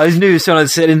knew if someone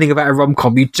said anything about a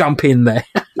rom-com, you jump in there.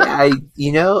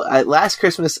 Yeah, Last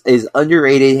Christmas is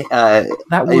underrated.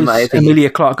 That was Emilia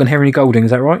Clarke and Henry Golding,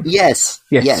 is that right? Yes.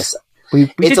 We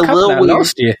did cover that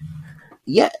last year.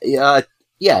 Yeah.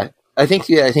 I think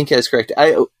that's correct.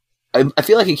 I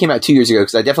feel like it came out 2 years ago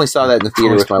because I definitely saw that in the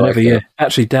theater with my wife. Yeah,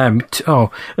 actually, damn.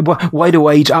 Way to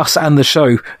age us and the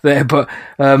show there. But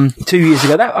 2 years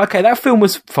ago, that film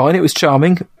was fine. It was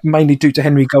charming, mainly due to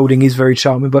Henry Golding. He's very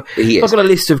charming. But I've got a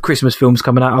list of Christmas films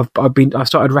coming out. I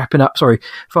started wrapping up. Sorry,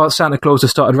 Father Santa Claus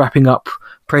has started wrapping up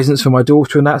presents for my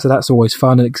daughter and that. So that's always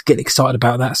fun and getting excited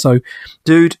about that. So,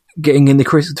 dude, getting in the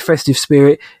festive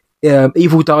spirit.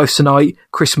 Evil dies tonight.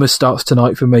 Christmas starts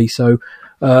tonight for me. So.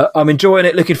 I'm enjoying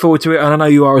it, looking forward to it, and I know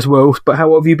you are as well. But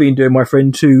how have you been doing, my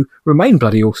friend, to remain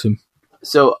bloody awesome?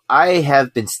 So I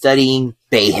have been studying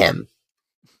Bayhem.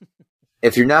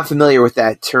 If you're not familiar with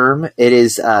that term, it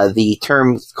is the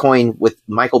term coined with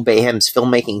Michael Bayham's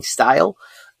filmmaking style.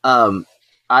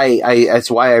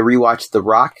 That's why I rewatched The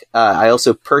Rock. I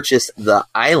also purchased The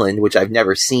Island, which I've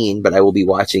never seen, but I will be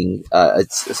watching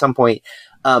at some point.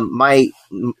 My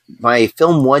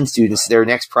Film One students, their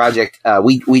next project,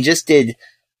 we just did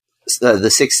The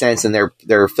Sixth Sense, and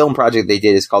their film project they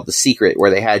did is called The Secret,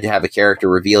 where they had to have a character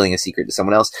revealing a secret to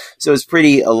someone else. So it's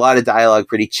a lot of dialogue,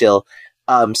 pretty chill.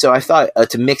 So I thought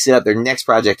to mix it up, their next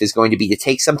project is going to be to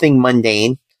take something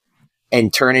mundane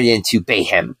and turn it into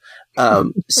Bayhem.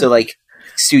 So like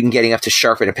student getting up to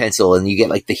sharpen a pencil, and you get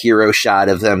like the hero shot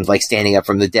of them like standing up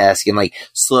from the desk and like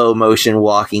slow motion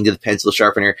walking to the pencil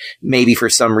sharpener. Maybe for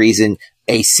some reason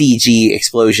a CG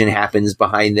explosion happens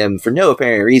behind them for no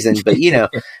apparent reason, but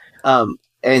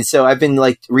and so I've been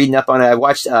like reading up on it. I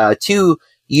watched 2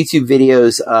 YouTube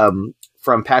videos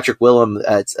from Patrick Willem.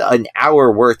 It's an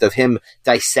hour worth of him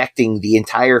dissecting the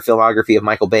entire filmography of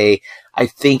Michael Bay. I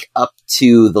think up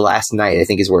to The Last Night, I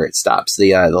think is where it stops.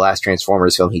 The last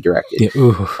Transformers film he directed,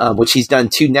 which he's done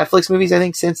 2 Netflix movies, I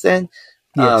think, since then.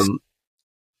 Yes.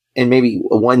 And maybe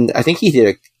one, I think he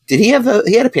did he had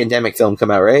a pandemic film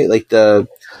come out, right? Like there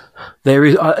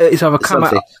is, it's either come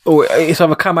out, or it's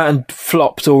either come out and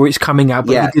flopped, or it's coming out.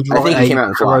 But yeah, he did I think it came out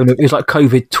and flopped. It was like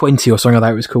COVID-20 or something like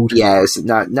that. It was called. Yeah, it's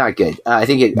not good. I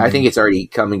think it's already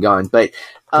come and gone. But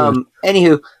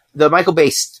anywho, the Michael Bay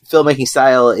filmmaking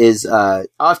style is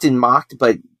often mocked,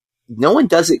 but no one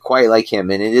does it quite like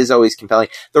him, and it is always compelling.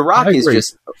 The Rock is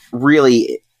just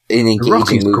really an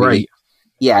engaging movie. Great.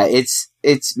 Yeah, it's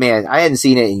man, I hadn't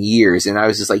seen it in years, and I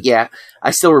was just like, yeah,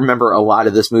 I still remember a lot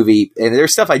of this movie, and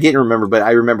there's stuff I didn't remember, but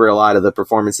I remember a lot of the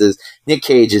performances. Nick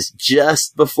Cage is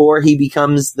just before he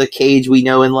becomes the Cage we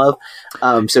know and love,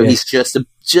 so he's just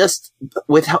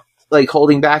with like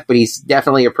holding back, but he's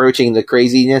definitely approaching the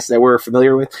craziness that we're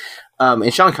familiar with.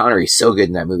 And Sean Connery is so good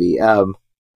in that movie. And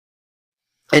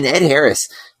Ed Harris,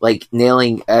 like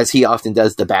nailing, as he often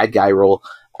does, the bad guy role.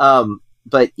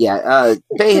 But yeah,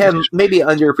 Bayhem maybe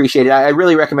underappreciated. I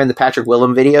really recommend the Patrick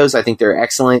Willem videos. I think they're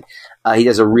excellent. He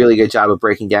does a really good job of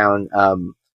breaking down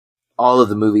all of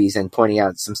the movies and pointing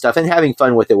out some stuff and having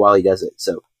fun with it while he does it.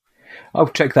 So I'll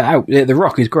check that out. The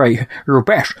Rock is great. You're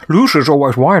best. Losers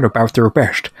always whine about their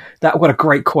best. What a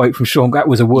great quote from Sean. That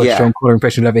was a worst Sean Connery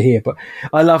impression you'll ever hear. But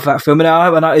I love that film,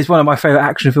 and it's one of my favourite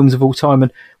action films of all time.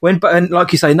 And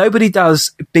like you say, nobody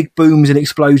does big booms and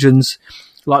explosions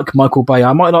like Michael Bay.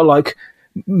 I might not like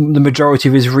the majority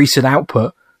of his recent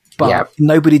output, but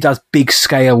nobody does big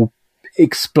scale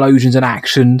explosions and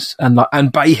actions and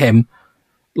Bayhem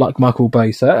like Michael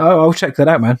Bay. So I'll check that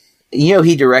out, man. You know,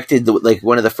 he directed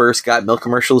one of the first Got Milk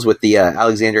commercials with the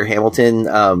Alexander Hamilton,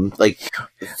 obsessed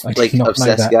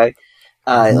guy.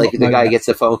 The guy gets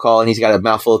a phone call and he's got a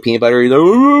mouthful of peanut butter. He's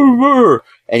like,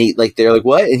 and they're like,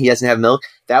 what? And he doesn't have milk.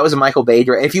 That was a Michael Bay.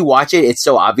 If you watch it, it's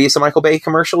so obvious a Michael Bay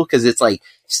commercial because it's like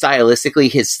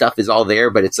stylistically his stuff is all there,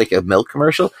 but it's like a milk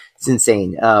commercial. It's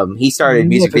insane. He started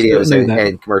music videos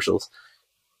and commercials.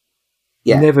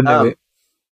 Yeah, never knew it.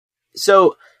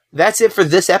 So that's it for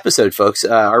this episode, folks.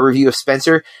 Our review of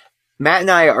Spencer. Matt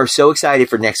and I are so excited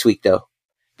for next week, though,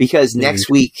 because next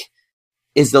week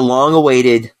is the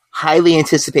long-awaited, highly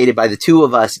anticipated by the two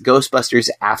of us, Ghostbusters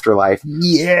Afterlife.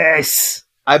 Yes!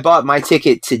 I bought my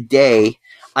ticket today.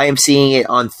 I am seeing it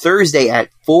on Thursday at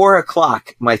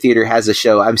 4:00. My theater has a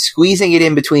show. I'm squeezing it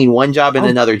in between one job and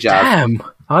another job. Damn!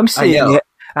 I'm seeing it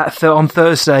on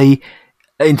Thursday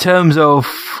in terms of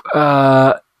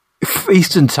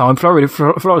Eastern time, Florida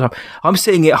time. I'm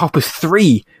seeing it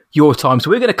 3:30 your time, so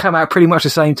we're going to come out pretty much the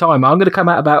same time. I'm going to come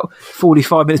out about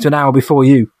 45 minutes to an hour before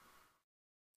you.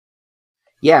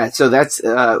 Yeah, so that's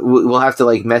we'll have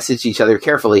to message each other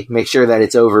carefully, make sure that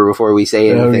it's over before we say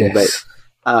anything. Yes.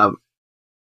 But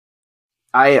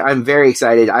I'm very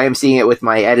excited. I am seeing it with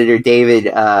my editor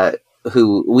David,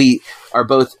 who we are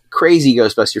both crazy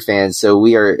Ghostbuster fans, so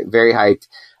we are very hyped.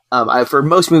 For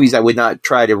most movies, I would not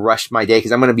try to rush my day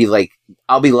because I'm going to be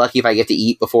I'll be lucky if I get to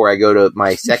eat before I go to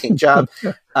my second job.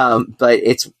 But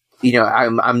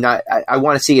I'm not. I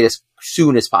want to see it as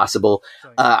soon as possible.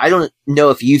 I don't know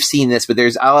if you've seen this, but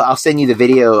I'll send you the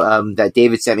video that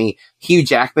David sent me. Hugh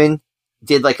Jackman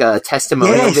did like a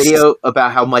testimonial video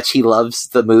about how much he loves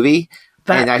the movie.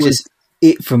 That was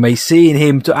it for me, seeing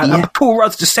him. Paul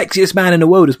Rudd's the sexiest man in the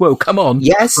world as well. Come on.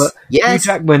 Yes. Hugh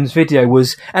Jackman's video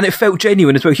was, and it felt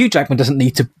genuine as well. Hugh Jackman doesn't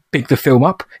need to pick the film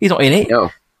up. He's not in it.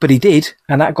 No. But he did,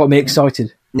 and that got me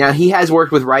excited. Now, he has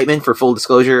worked with Reitman, for full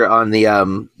disclosure, on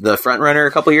the Front Runner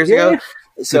a couple years ago.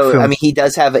 So, I mean, he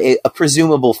does have a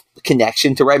presumable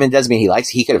connection to Reitman. Doesn't mean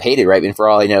he could have hated Reitman for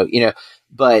all I know,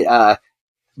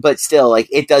 but still, like,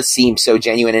 it does seem so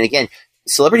genuine. And again,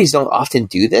 celebrities don't often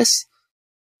do this.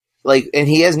 Like, and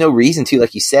he has no reason to,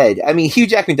 like you said. I mean, Hugh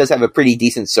Jackman does have a pretty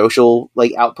decent social,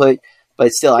 like, output,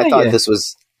 but still, I thought this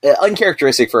was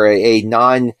uncharacteristic for a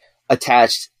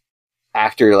non-attached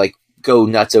actor, like, go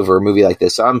nuts over a movie like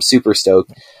this. So I'm super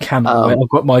stoked. I've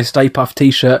got my Stay Puft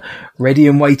t-shirt ready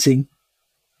and waiting.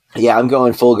 Yeah, I'm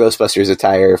going full Ghostbusters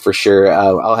attire for sure.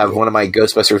 I'll have one of my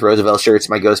Ghostbusters Roosevelt shirts,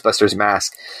 my Ghostbusters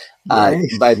mask.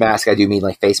 By mask, I do mean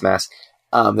like face mask.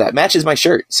 That matches my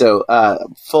shirt. So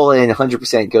full in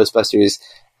 100% Ghostbusters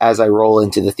as I roll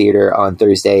into the theater on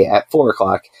Thursday at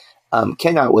 4:00.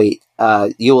 Cannot wait.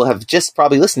 You will have just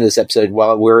probably listened to this episode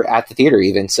while we're at the theater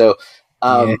even. So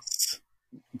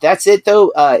that's it, though.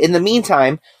 In the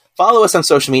meantime, follow us on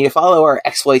social media. Follow our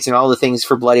exploits and all the things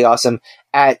for Bloody Awesome.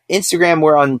 At Instagram,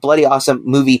 we're on Bloody Awesome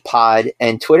Movie Pod,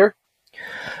 and Twitter.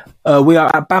 We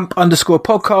are at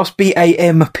BAMP_podcast,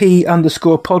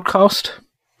 BAMP_podcast.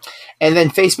 And then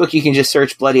Facebook, you can just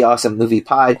search Bloody Awesome Movie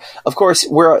Pod. Of course,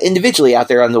 we're individually out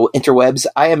there on the interwebs.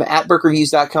 I am at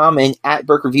BurkeReviews.com and at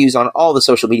BurkeReviews on all the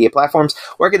social media platforms.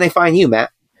 Where can they find you,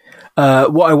 Matt?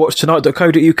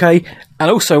 whatIwatchdtonight.co.uk,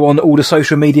 and also on all the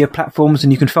social media platforms,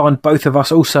 and you can find both of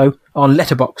us also on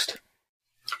Letterboxd.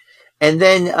 And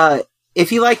then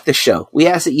if you like the show, we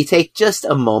ask that you take just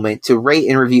a moment to rate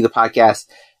and review the podcast.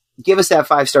 Give us that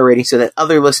 5-star rating so that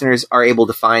other listeners are able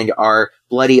to find our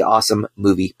Bloody Awesome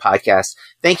Movie Podcast.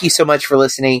 Thank you so much for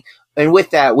listening. And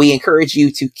with that, we encourage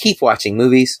you to keep watching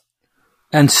movies.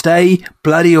 And stay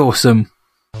bloody awesome.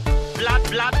 Blood,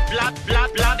 blood, blood,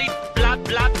 blood, bloody, blood,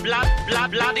 blood, blood,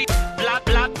 blood, bloody, blood,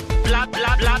 blood, blood,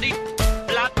 blood, bloody,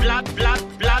 blood, blood,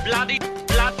 blood, blood, bloody,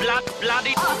 blood, blood,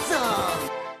 bloody. Awesome!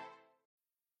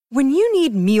 When you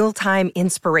need mealtime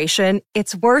inspiration,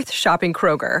 it's worth shopping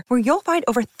Kroger, where you'll find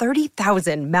over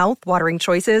 30,000 mouth-watering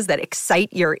choices that excite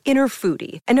your inner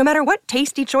foodie. And no matter what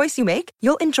tasty choice you make,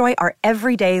 you'll enjoy our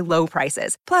everyday low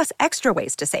prices, plus extra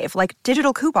ways to save, like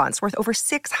digital coupons worth over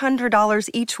 $600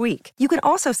 each week. You can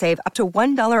also save up to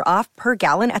 $1 off per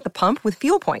gallon at the pump with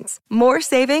fuel points. More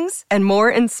savings and more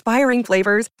inspiring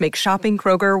flavors make shopping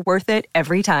Kroger worth it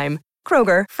every time.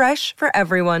 Kroger, fresh for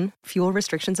everyone. Fuel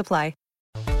restrictions apply.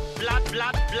 Blood,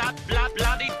 blood, blood, blood,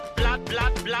 bloody, blood,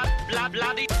 blood, blood, blood,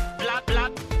 bloody, blood,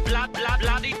 blood, blood, blood,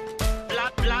 bloody,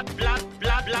 blood, blood, blood,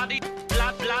 blood, bloody,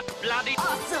 blood, blood, bloody.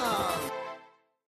 Awesome!